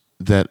points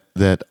that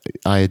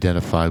I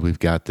identified. We've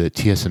got the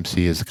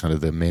TSMC as kind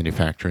of the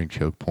manufacturing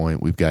choke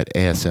point. We've got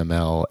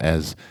ASML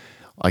as,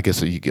 I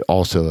guess,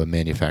 also a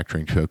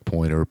manufacturing choke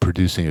point or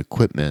producing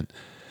equipment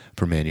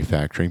for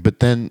manufacturing. But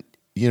then,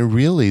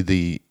 really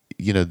the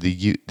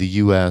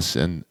U.S.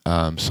 and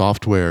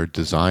software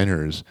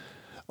designers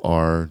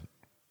are.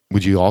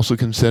 Would you also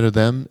consider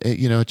them,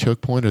 a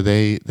choke point? Are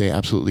they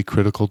absolutely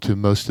critical to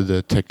most of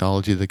the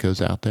technology that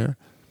goes out there?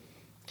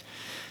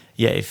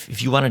 Yeah,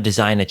 if you want to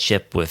design a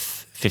chip with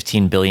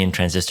 15 billion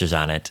transistors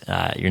on it,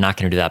 you're not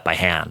going to do that by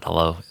hand,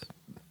 although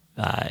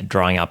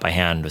drawing out by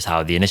hand was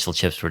how the initial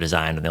chips were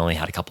designed, and they only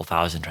had a couple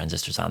thousand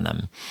transistors on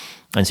them.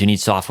 And so you need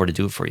software to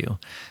do it for you.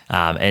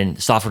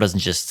 And software doesn't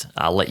just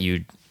let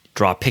you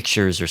draw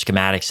pictures or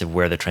schematics of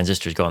where the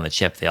transistors go on the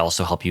chip. They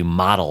also help you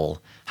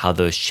model how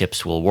those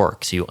chips will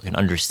work so you can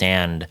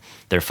understand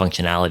their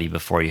functionality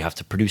before you have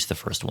to produce the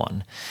first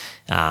one.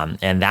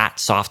 And that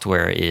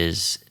software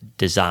is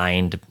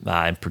designed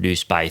and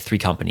produced by 3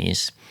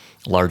 companies,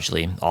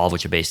 largely, all of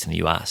which are based in the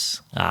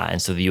U.S.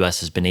 And so the U.S.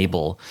 has been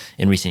able,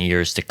 in recent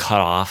years, to cut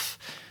off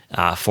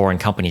foreign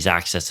companies'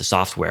 access to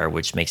software,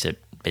 which makes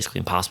it basically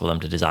impossible for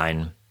them to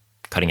design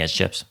cutting-edge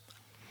chips.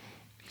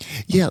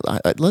 Yeah,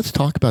 let's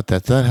talk about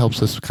that. That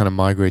helps us kind of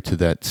migrate to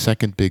that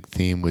second big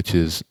theme, which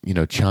is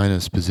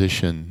China's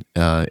position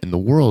in the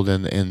world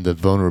and the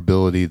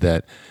vulnerability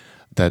that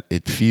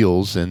it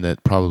feels and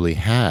that probably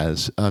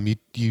has.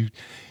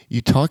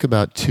 You talk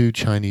about 2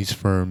 Chinese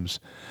firms,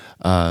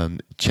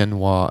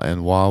 Zhenhua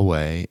and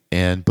Huawei,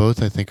 and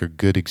both I think are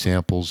good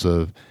examples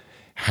of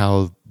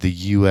how the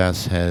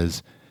U.S.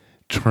 has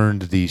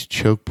turned these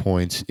choke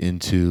points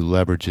into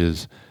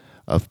leverages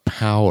of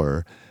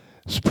power.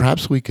 So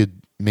perhaps we could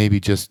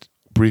maybe just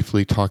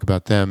briefly talk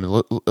about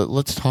them.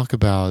 Let's talk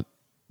about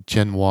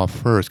Zhenhua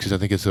first, because I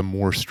think it's a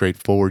more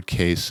straightforward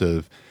case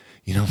of,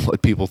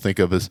 what people think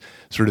of as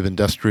sort of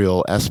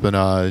industrial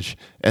espionage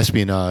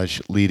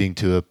leading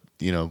to a,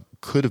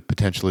 could have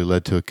potentially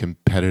led to a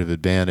competitive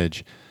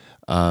advantage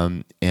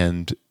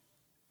and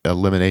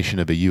elimination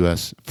of a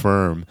U.S.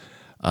 firm,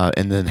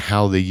 and then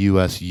how the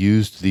U.S.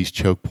 used these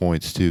choke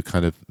points to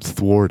kind of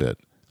thwart it.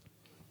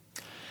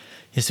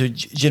 Yeah, so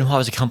Zhenhua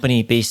was a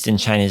company based in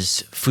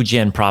China's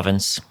Fujian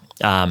province,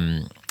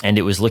 and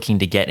it was looking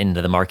to get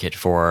into the market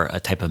for a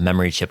type of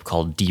memory chip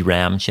called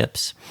DRAM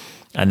chips.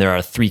 And there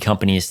are 3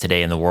 companies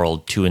today in the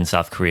world, 2 in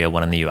South Korea,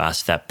 1 in the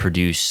U.S., that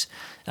produce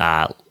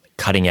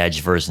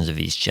cutting-edge versions of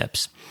these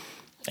chips.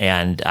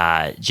 And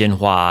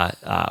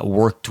Zhenhua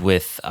worked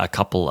with a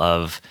couple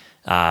of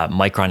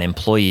Micron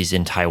employees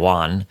in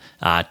Taiwan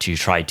to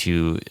try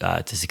to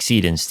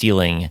succeed in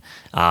stealing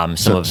some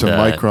of the. So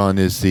Micron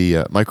is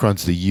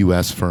Micron's the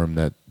U.S. firm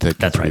that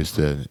can produce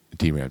the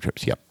DRAM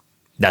chips. Yep.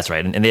 That's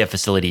right, and they have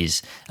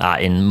facilities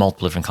in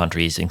multiple different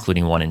countries,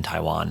 including one in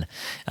Taiwan.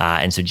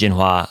 And so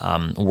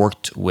Zhenhua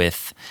worked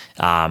with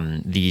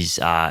these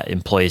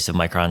employees of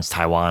Micron's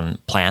Taiwan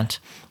plant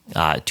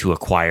to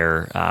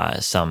acquire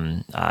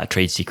some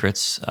trade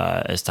secrets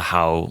as to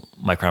how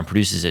Micron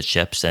produces its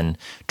chips, and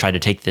tried to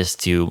take this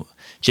to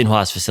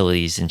Zhenhua's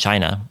facilities in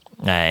China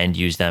and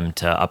use them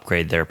to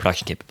upgrade their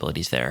production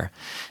capabilities there.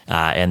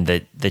 And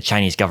the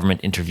Chinese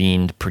government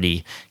intervened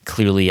pretty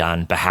clearly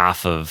on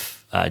behalf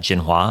of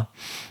Jinhua,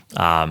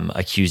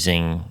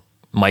 accusing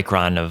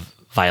Micron of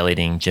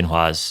violating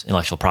Jinhua's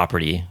intellectual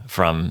property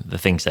from the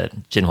things that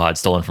Jinhua had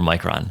stolen from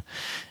Micron.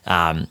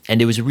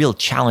 And it was a real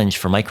challenge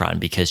for Micron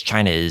because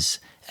China is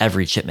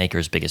every chip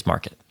maker's biggest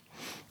market.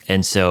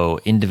 And so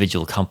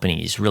individual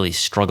companies really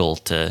struggle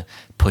to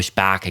push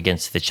back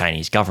against the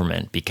Chinese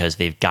government because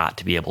they've got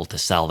to be able to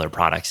sell their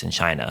products in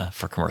China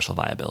for commercial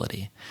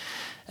viability.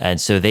 And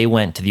so they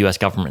went to the US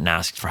government and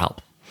asked for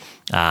help.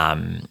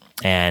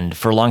 And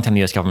for a long time,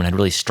 the US government had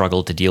really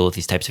struggled to deal with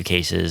these types of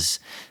cases.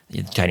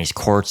 The Chinese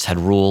courts had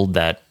ruled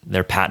that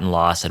their patent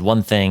law said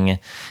one thing.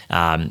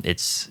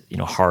 It's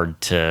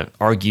hard to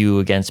argue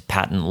against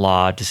patent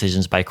law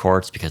decisions by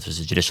courts because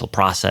there's a judicial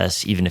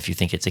process, even if you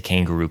think it's a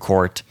kangaroo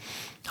court.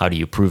 How do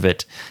you prove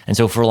it? And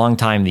so for a long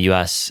time, the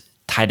U.S.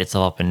 tied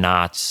itself up in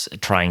knots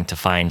trying to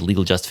find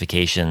legal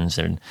justifications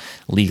and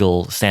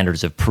legal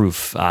standards of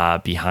proof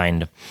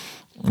behind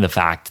the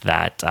fact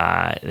that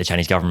the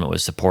Chinese government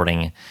was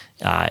supporting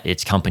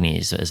its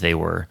companies as they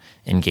were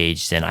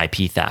engaged in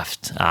IP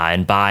theft.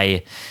 And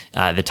by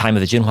the time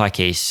of the Jinhua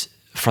case,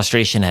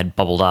 frustration had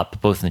bubbled up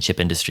both in the chip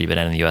industry but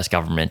in the U.S.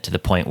 government to the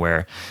point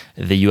where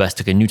the U.S.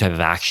 took a new type of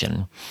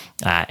action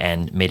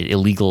and made it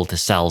illegal to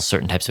sell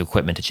certain types of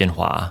equipment to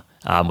Jinhua,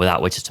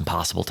 without which it's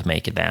impossible to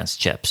make advanced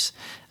chips.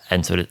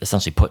 And so it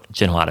essentially put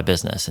Jinhua out of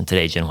business. And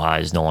today Jinhua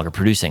is no longer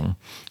producing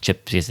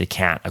chips because they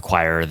can't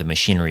acquire the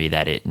machinery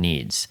that it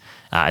needs.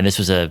 And this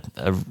was a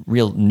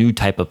real new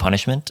type of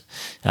punishment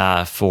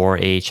for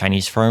a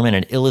Chinese firm, and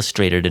it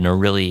illustrated in a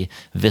really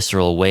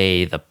visceral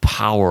way the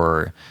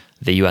power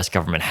the U.S.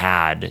 government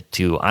had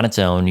to, on its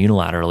own,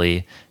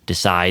 unilaterally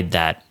decide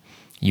that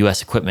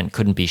U.S. equipment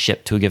couldn't be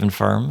shipped to a given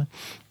firm.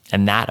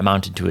 And that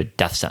amounted to a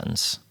death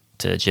sentence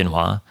to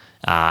Jinhua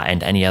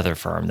and any other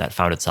firm that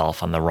found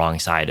itself on the wrong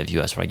side of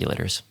U.S.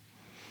 regulators.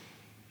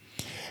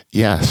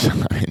 Yes,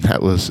 I mean,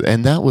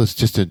 that was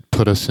just to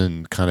put us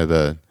in kind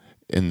of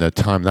in the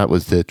time, that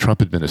was the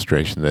Trump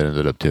administration that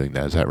ended up doing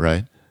that. Is that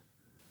right?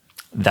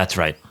 That's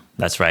right.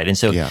 That's right. And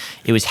so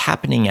It was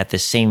happening at the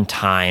same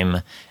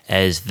time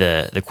as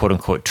the quote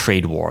unquote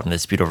trade war and the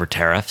dispute over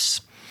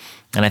tariffs.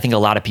 And I think a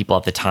lot of people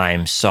at the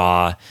time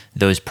saw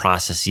those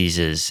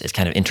processes as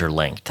kind of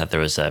interlinked, that there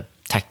was a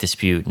tech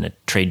dispute and a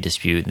trade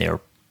dispute, and they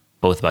were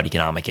both about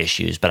economic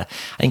issues. But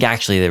I think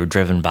actually they were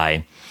driven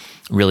by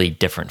really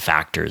different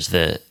factors.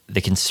 The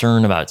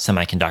concern about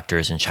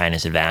semiconductors and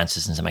China's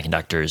advances in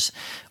semiconductors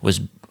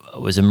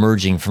was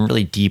emerging from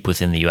really deep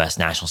within the U.S.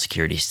 national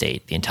security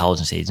state. The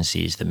intelligence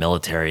agencies, the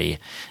military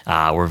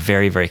were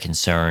very, very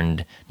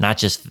concerned, not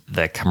just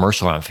the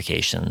commercial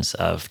ramifications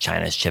of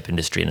China's chip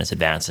industry and its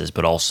advances,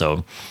 but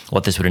also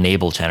what this would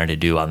enable China to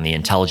do on the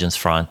intelligence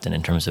front and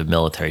in terms of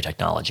military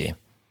technology.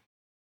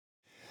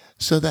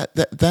 So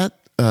the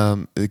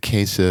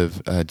case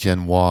of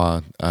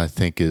Jinhua, I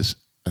think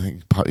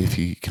if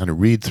you kind of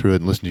read through it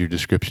and listen to your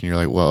description, you're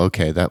like, well,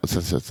 okay,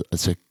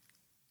 that's a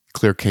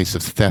clear case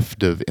of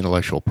theft of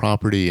intellectual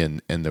property,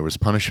 and there was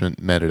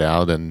punishment meted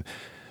out, and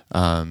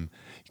you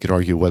could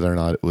argue whether or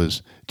not it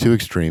was too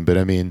extreme. But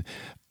I mean,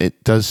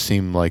 it does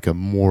seem like a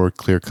more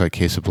clear-cut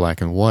case of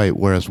black and white,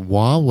 whereas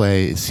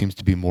Huawei, it seems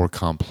to be more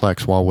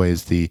complex. Huawei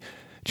is the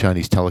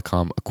Chinese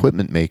telecom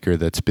equipment maker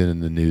that's been in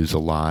the news a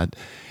lot.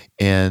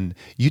 And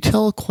you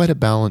tell quite a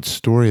balanced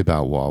story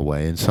about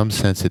Huawei. In some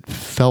sense, it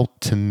felt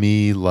to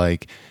me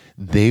like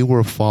they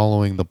were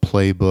following the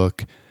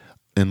playbook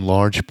in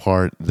large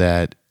part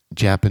that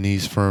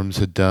Japanese firms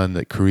had done,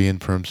 that Korean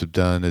firms have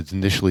done. It's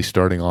initially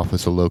starting off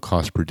as a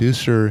low-cost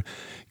producer,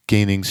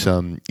 gaining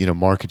some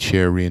market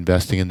share,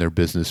 reinvesting in their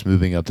business,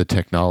 moving up the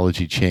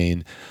technology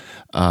chain.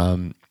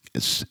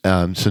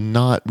 So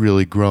not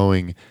really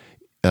growing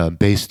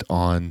based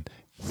on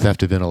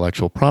theft of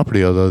intellectual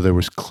property, although there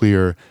was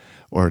clear,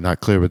 or not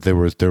clear, but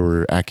there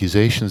were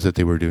accusations that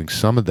they were doing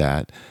some of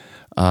that,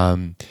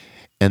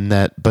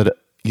 but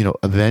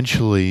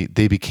eventually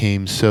they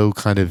became so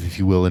kind of, if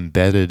you will,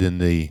 embedded in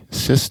the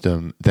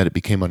system that it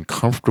became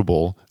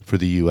uncomfortable for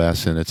the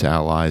U.S. and its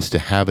allies to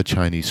have a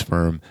Chinese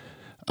firm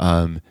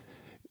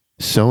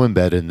so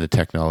embedded in the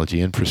technology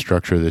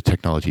infrastructure, the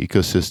technology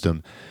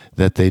ecosystem,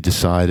 that they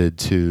decided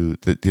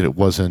that it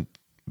wasn't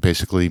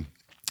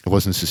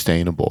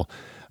sustainable.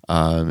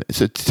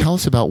 So tell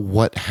us about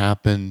what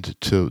happened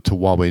to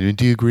Huawei. I mean,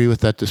 do you agree with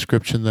that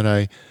description that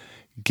I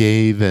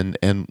gave, and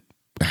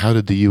how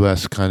did the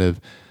U.S. kind of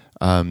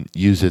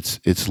use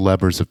its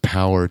levers of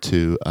power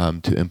to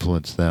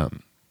influence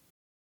them?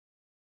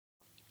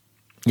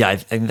 Yeah, I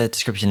think that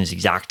description is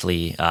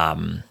exactly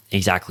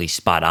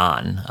spot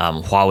on.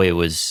 Huawei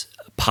was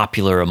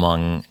popular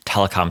among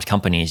telecoms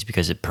companies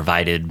because it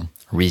provided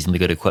reasonably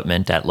good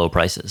equipment at low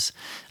prices,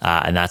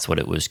 and that's what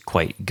it was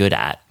quite good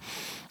at.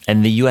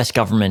 And the U.S.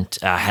 government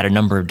had a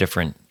number of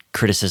different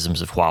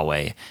criticisms of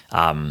Huawei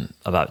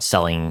about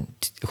selling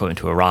equipment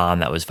to Iran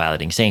that was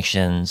violating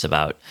sanctions,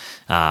 about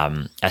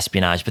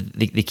espionage. But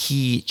the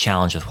key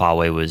challenge with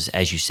Huawei was,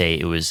 as you say,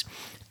 it was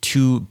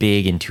too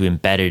big and too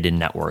embedded in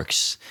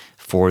networks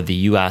for the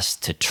US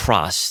to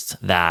trust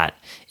that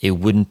it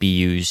wouldn't be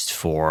used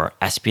for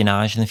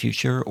espionage in the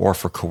future or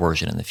for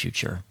coercion in the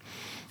future.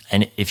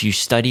 And if you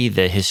study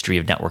the history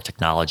of network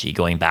technology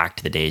going back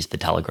to the days of the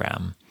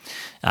telegram,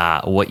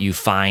 what you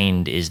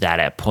find is that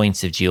at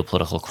points of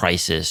geopolitical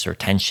crisis or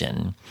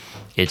tension,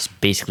 it's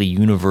basically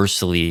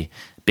universally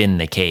been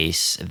the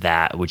case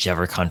that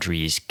whichever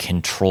countries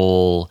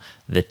control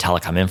the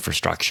telecom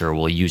infrastructure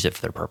will use it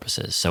for their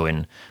purposes. So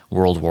in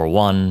World War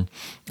I,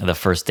 the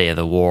first day of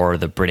the war,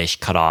 the British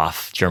cut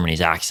off Germany's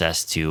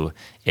access to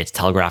its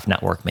telegraph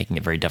network, making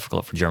it very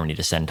difficult for Germany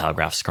to send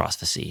telegraphs across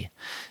the sea.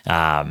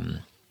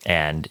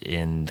 And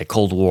in the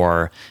Cold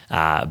War,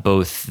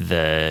 both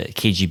the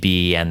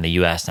KGB and the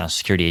U.S. National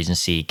Security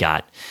Agency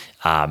got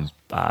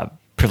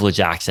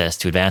privileged access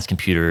to advanced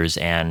computers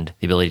and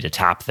the ability to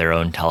tap their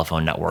own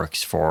telephone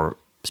networks for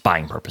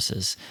spying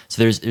purposes.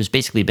 So there's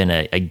basically been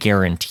a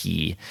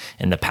guarantee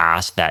in the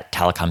past that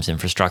telecoms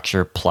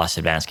infrastructure plus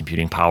advanced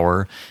computing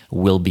power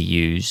will be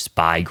used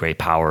by great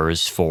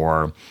powers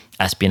for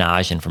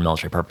espionage and for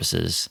military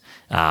purposes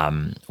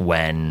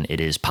when it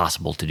is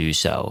possible to do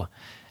so.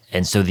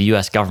 And so the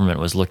US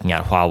government was looking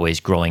at Huawei's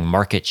growing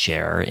market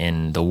share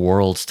in the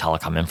world's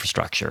telecom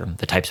infrastructure,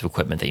 the types of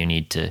equipment that you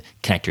need to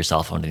connect your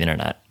cell phone to the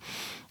internet,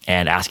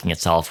 and asking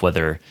itself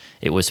whether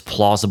it was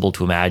plausible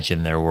to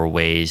imagine there were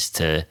ways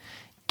to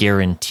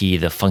guarantee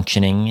the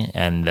functioning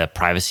and the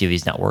privacy of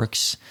these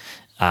networks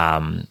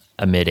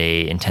amid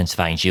a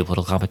intensifying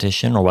geopolitical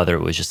competition, or whether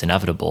it was just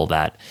inevitable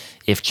that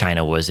if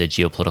China was a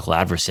geopolitical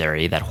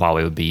adversary, that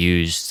Huawei would be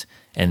used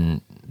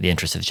in the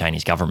interest of the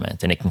Chinese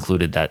government. And it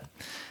concluded that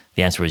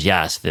the answer was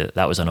yes,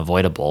 that was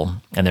unavoidable,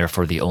 and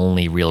therefore the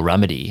only real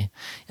remedy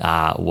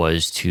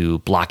was to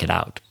block it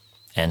out.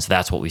 And so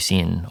that's what we've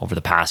seen over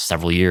the past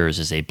several years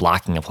is a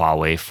blocking of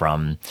Huawei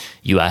from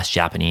US,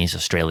 Japanese,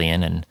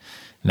 Australian, and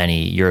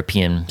many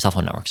European cell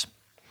phone networks.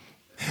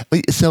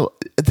 So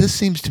this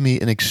seems to me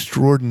an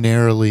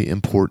extraordinarily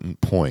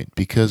important point,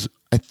 because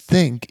I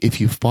think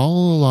if you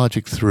follow the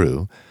logic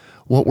through,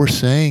 what we're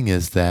saying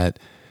is that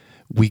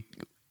we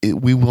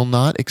will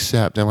not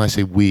accept, and when I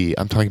say we,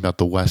 I'm talking about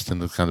the West in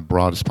the kind of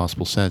broadest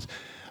possible sense,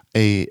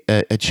 a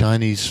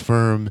Chinese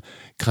firm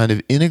kind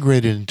of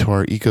integrated into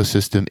our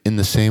ecosystem in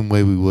the same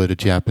way we would a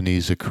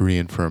Japanese, a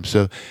Korean firm.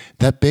 So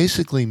that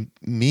basically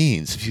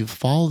means, if you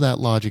follow that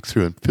logic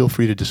through, and feel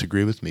free to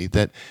disagree with me,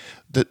 that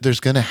there's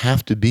going to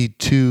have to be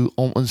two,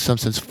 in some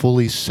sense,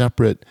 fully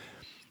separate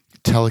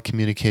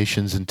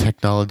telecommunications and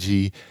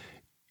technology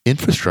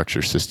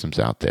infrastructure systems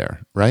out there,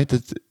 right?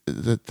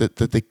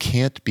 That they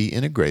can't be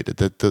integrated.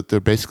 That they're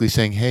basically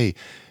saying, "Hey,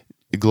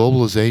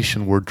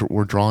 globalization,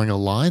 we're drawing a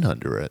line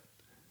under it."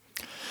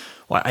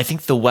 Well, I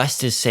think the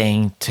West is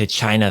saying to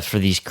China for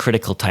these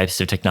critical types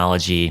of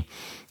technology,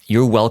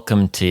 "You're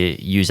welcome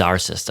to use our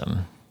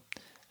system,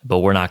 but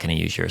we're not going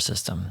to use your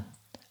system."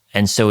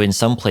 And so, in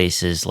some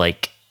places,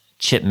 like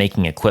chip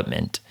making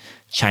equipment,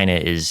 China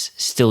is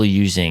still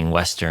using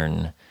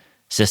Western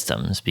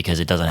systems because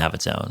it doesn't have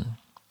its own.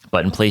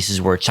 But in places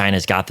where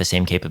China's got the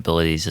same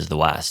capabilities as the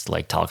West,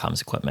 like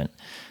telecoms equipment,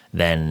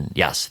 then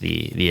yes,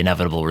 the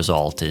inevitable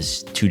result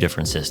is two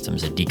different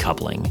systems, a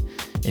decoupling,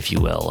 if you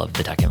will, of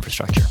the tech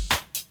infrastructure.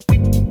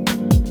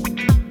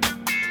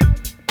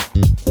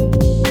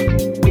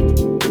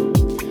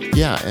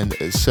 Yeah, and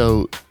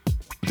so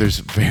there's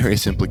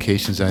various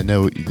implications. I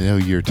know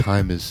your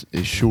time is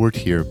short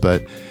here,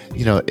 but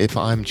if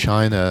I'm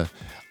China,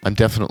 I'm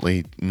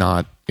definitely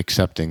not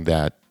accepting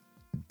that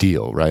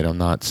deal, right? I'm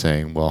not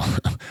saying, well,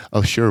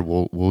 oh sure,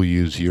 we'll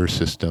use your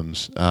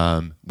systems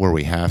where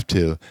we have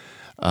to.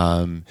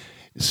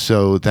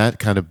 So that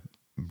kind of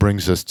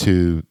brings us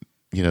to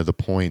the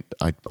point,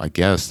 I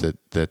guess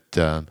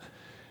that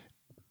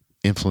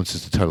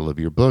influences the title of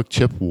your book,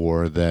 Chip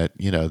War. That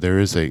there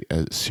is a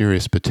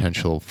serious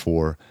potential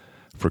for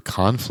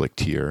conflict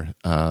here,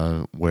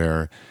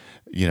 where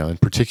in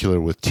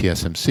particular with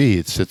TSMC,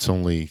 it sits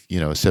only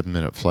a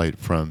 7-minute flight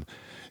from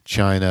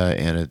China,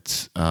 and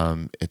it's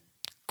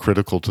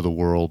critical to the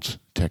world's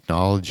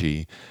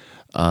technology,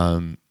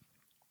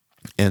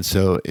 and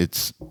so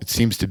it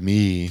seems to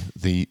me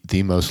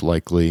the most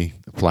likely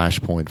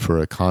flashpoint for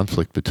a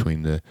conflict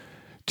between the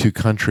two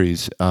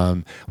countries,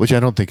 which I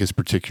don't think is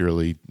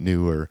particularly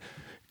new or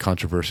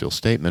controversial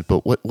statement.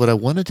 But what I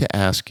wanted to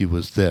ask you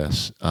was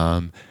this.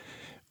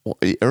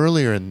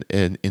 Earlier in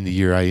the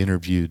year, I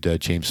interviewed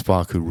James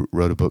Falk, who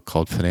wrote a book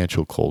called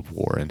Financial Cold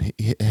War, and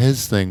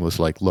his thing was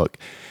like, look,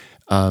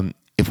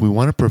 if we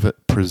want to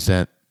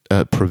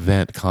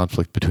prevent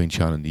conflict between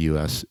China and the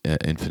U.S.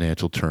 in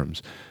financial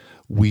terms,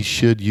 we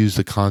should use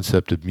the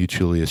concept of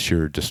mutually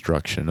assured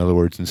destruction. In other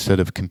words, instead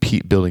of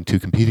building two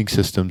competing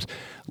systems,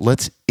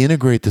 let's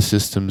integrate the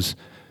systems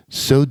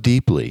so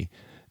deeply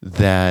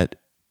that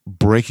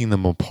breaking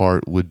them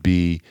apart would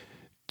be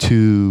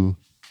too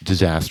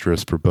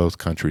disastrous for both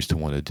countries to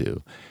want to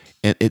do.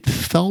 And it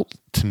felt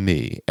to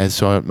me,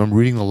 so I'm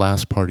reading the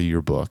last part of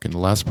your book, and the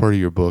last part of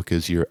your book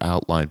is you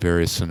outline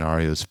various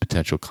scenarios of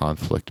potential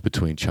conflict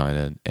between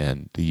China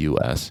and the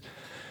U.S.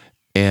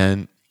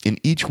 And in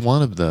each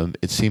one of them,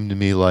 it seemed to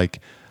me like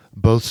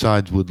both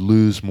sides would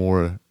lose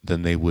more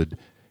than they would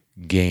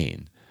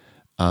gain.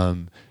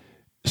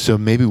 So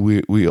maybe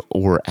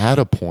we're at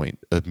a point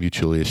of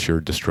mutually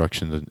assured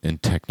destruction in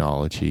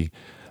technology.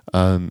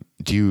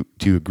 Do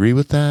you agree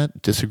with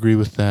that? Disagree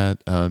with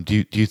that?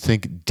 Do you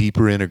think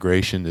deeper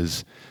integration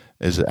is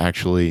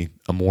actually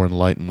a more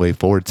enlightened way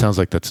forward? It sounds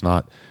like that's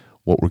not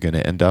what we're going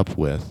to end up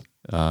with.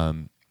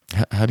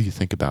 How do you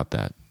think about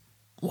that?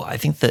 Well, I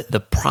think that the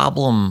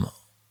problem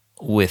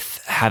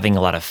with having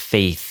a lot of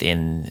faith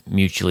in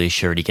mutually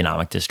assured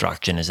economic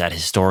destruction is that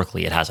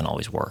historically it hasn't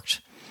always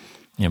worked.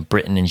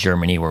 Britain and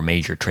Germany were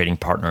major trading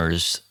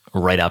partners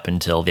right up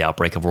until the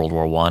outbreak of World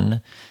War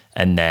I,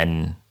 and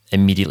then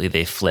immediately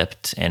they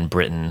flipped, and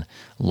Britain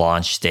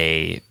launched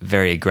a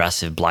very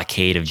aggressive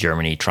blockade of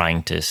Germany,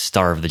 trying to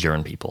starve the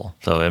German people.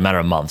 So in a matter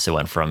of months, it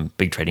went from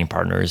big trading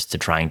partners to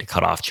trying to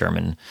cut off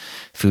German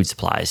food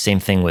supplies. Same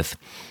thing with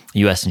the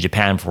U.S. and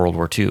Japan for World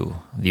War II.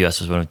 The U.S.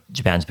 was one of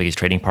Japan's biggest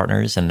trading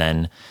partners, and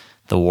then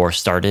the war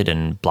started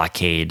and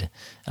blockade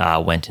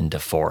went into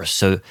force.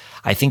 So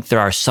I think there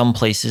are some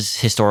places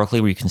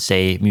historically where you can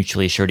say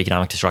mutually assured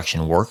economic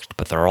destruction worked,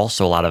 but there are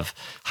also a lot of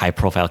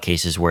high-profile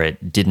cases where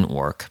it didn't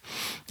work.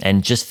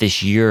 And just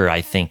this year,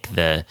 I think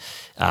the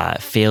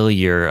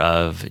failure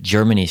of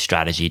Germany's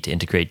strategy to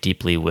integrate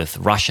deeply with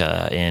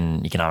Russia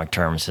in economic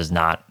terms has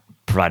not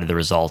provided the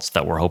results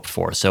that were hoped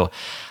for. So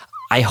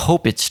I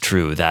hope it's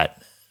true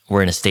that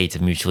we're in a state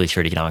of mutually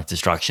assured economic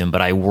destruction,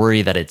 but I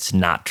worry that it's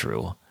not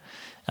true.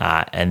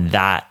 And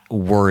that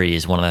worry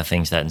is one of the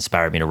things that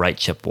inspired me to write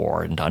Chip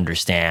War and to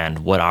understand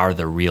what are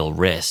the real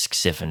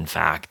risks if, in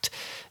fact,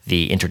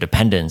 the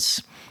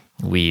interdependence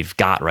we've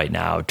got right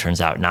now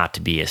turns out not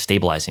to be a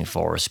stabilizing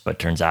force, but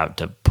turns out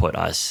to put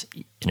us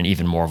in an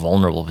even more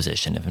vulnerable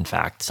position if, in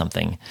fact,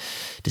 something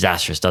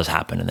disastrous does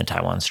happen in the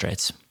Taiwan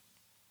Straits.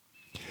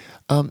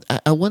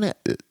 I want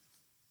to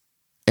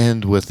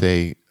end with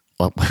I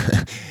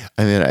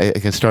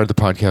can start the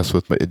podcast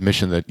with my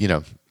admission that,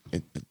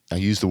 I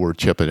use the word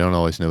chip. I don't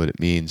always know what it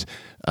means.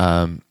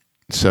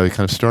 So I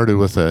kind of started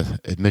with an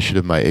admission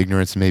of my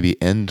ignorance, maybe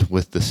end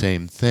with the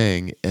same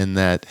thing, in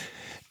that,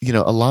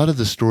 a lot of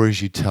the stories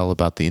you tell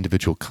about the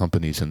individual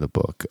companies in the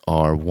book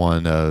are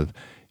one of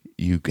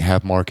you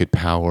have market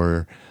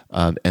power,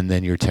 and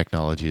then your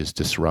technology is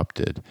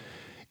disrupted.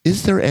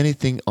 Is there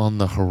anything on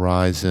the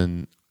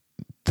horizon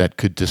that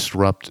could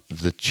disrupt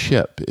the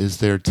chip? Is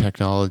there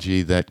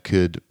technology that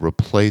could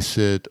replace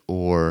it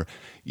or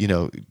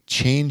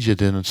change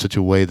it in such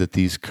a way that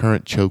these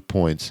current choke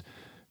points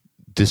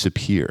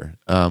disappear?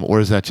 Or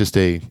is that just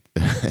is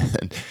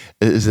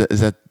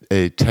that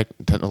a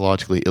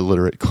technologically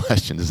illiterate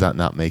question? Does that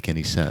not make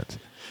any sense?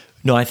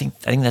 No, I think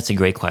that's a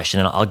great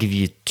question, and I'll give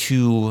you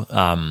two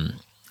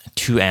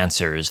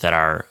answers that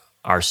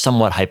are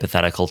somewhat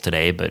hypothetical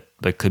today,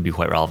 but could be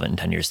quite relevant in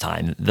 10 years'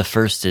 time. The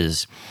first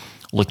is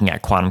looking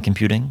at quantum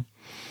computing,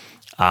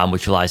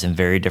 which relies on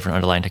very different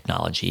underlying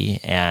technology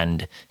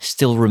and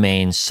still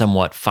remains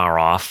somewhat far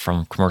off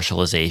from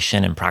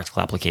commercialization and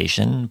practical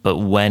application, but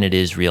when it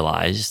is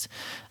realized,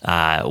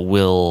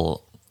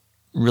 will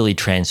really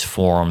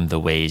transform the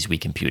ways we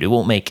compute. It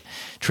won't make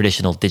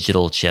traditional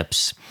digital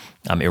chips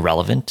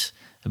irrelevant,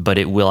 but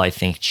it will, I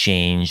think,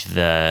 change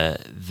the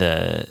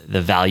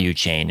value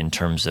chain in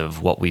terms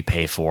of what we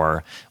pay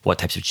for, what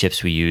types of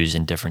chips we use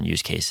in different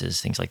use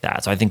cases, things like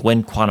that. So I think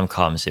when quantum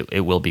comes,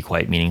 it will be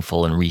quite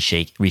meaningful in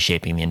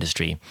reshaping the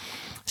industry.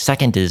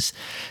 Second is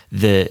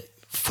the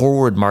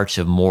forward march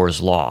of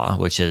Moore's law,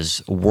 which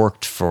has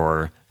worked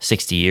for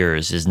 60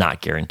 years, is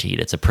not guaranteed.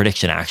 It's a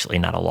prediction, actually,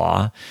 not a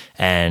law.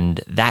 And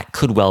that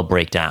could well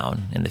break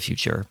down in the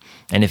future.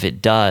 And if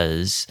it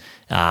does,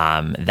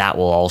 that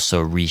will also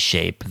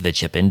reshape the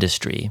chip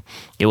industry.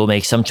 It will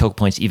make some choke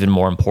points even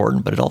more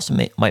important, but it also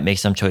might make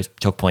some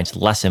choke points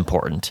less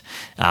important.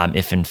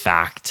 If, in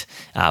fact,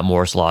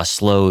 Moore's law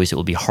slows, it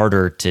will be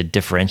harder to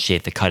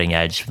differentiate the cutting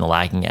edge from the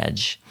lagging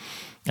edge.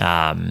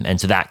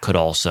 And so that could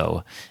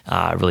also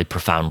really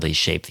profoundly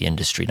shape the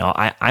industry. Now,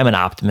 I'm an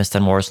optimist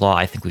on Moore's law.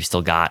 I think we've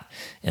still got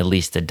at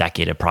least a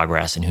decade of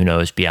progress, and who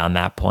knows beyond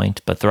that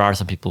point. But there are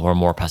some people who are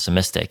more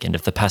pessimistic. And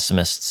if the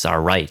pessimists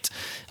are right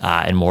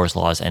and Moore's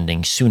law is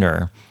ending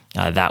sooner,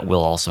 that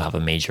will also have a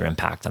major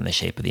impact on the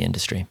shape of the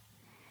industry.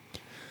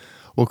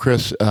 Well,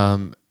 Chris,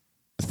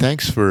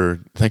 thanks for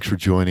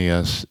joining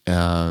us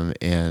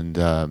and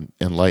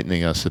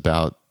enlightening us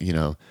about,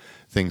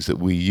 things that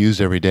we use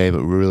every day,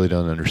 but we really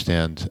don't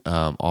understand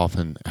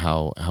often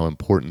how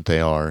important they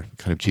are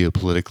kind of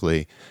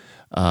geopolitically.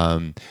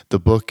 The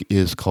book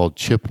is called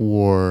Chip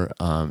War.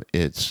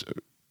 It's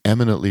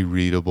eminently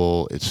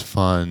readable, it's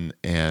fun,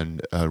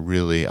 and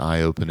really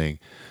eye-opening.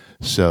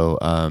 So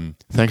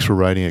thanks for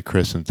writing it,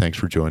 Chris, and thanks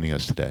for joining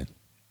us today.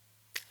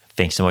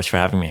 Thanks so much for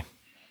having me.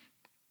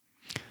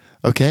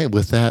 Okay,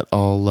 with that,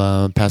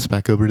 I'll pass it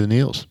back over to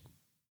Niels.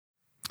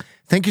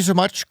 Thank you so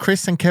much,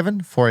 Chris and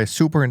Kevin, for a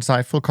super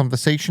insightful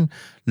conversation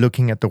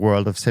looking at the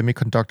world of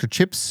semiconductor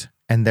chips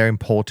and their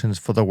importance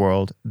for the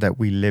world that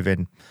we live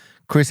in.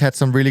 Chris had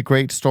some really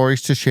great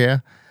stories to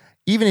share,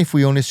 even if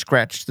we only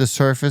scratch the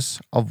surface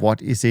of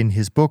what is in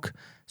his book.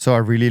 So I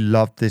really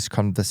loved this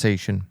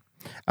conversation.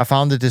 I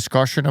found the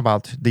discussion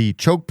about the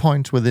choke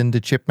points within the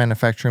chip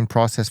manufacturing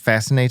process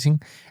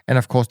fascinating, and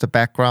of course the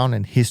background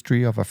and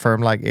history of a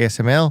firm like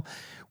ASML,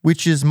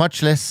 which is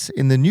much less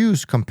in the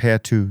news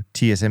compared to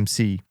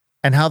TSMC,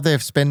 and how they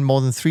have spent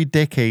more than 3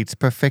 decades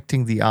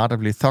perfecting the art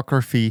of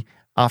lithography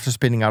after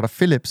spinning out of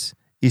Philips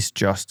is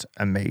just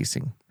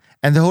amazing.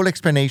 And the whole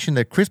explanation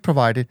that Chris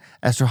provided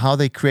as to how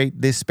they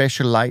create this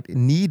special light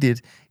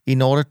needed in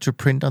order to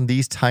print on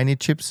these tiny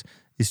chips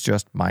is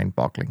just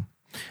mind-boggling.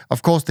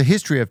 Of course, the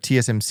history of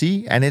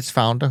TSMC and its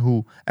founder,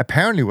 who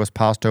apparently was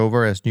passed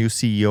over as new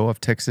CEO of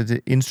Texas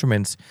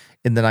Instruments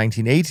in the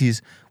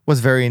 1980s, was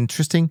very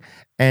interesting,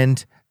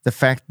 and the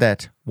fact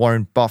that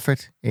Warren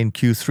Buffett in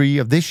Q3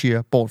 of this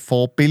year bought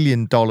 $4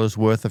 billion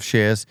worth of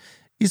shares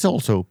is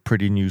also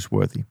pretty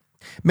newsworthy.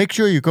 Make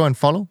sure you go and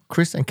follow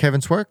Chris and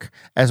Kevin's work,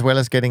 as well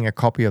as getting a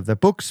copy of their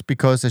books,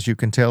 because as you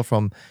can tell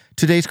from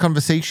today's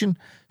conversation,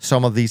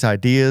 some of these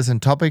ideas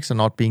and topics are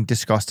not being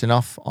discussed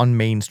enough on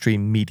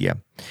mainstream media.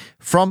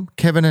 From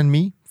Kevin and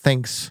me,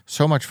 thanks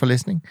so much for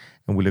listening,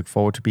 and we look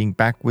forward to being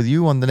back with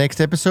you on the next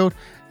episode.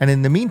 And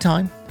in the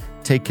meantime,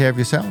 take care of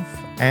yourself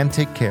and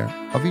take care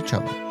of each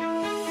other.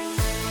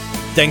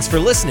 Thanks for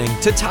listening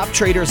to Top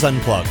Traders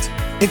Unplugged.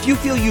 If you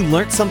feel you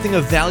learned something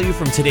of value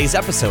from today's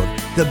episode,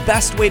 the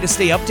best way to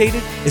stay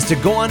updated is to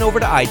go on over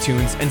to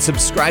iTunes and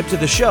subscribe to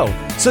the show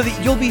so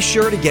that you'll be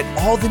sure to get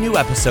all the new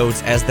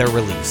episodes as they're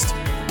released.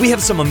 We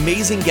have some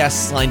amazing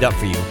guests lined up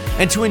for you,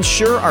 and to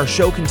ensure our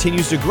show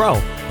continues to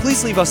grow,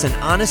 please leave us an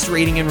honest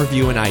rating and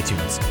review in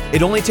iTunes.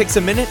 It only takes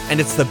a minute, and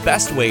it's the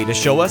best way to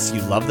show us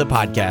you love the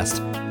podcast.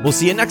 We'll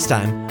see you next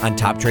time on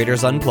Top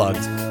Traders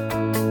Unplugged.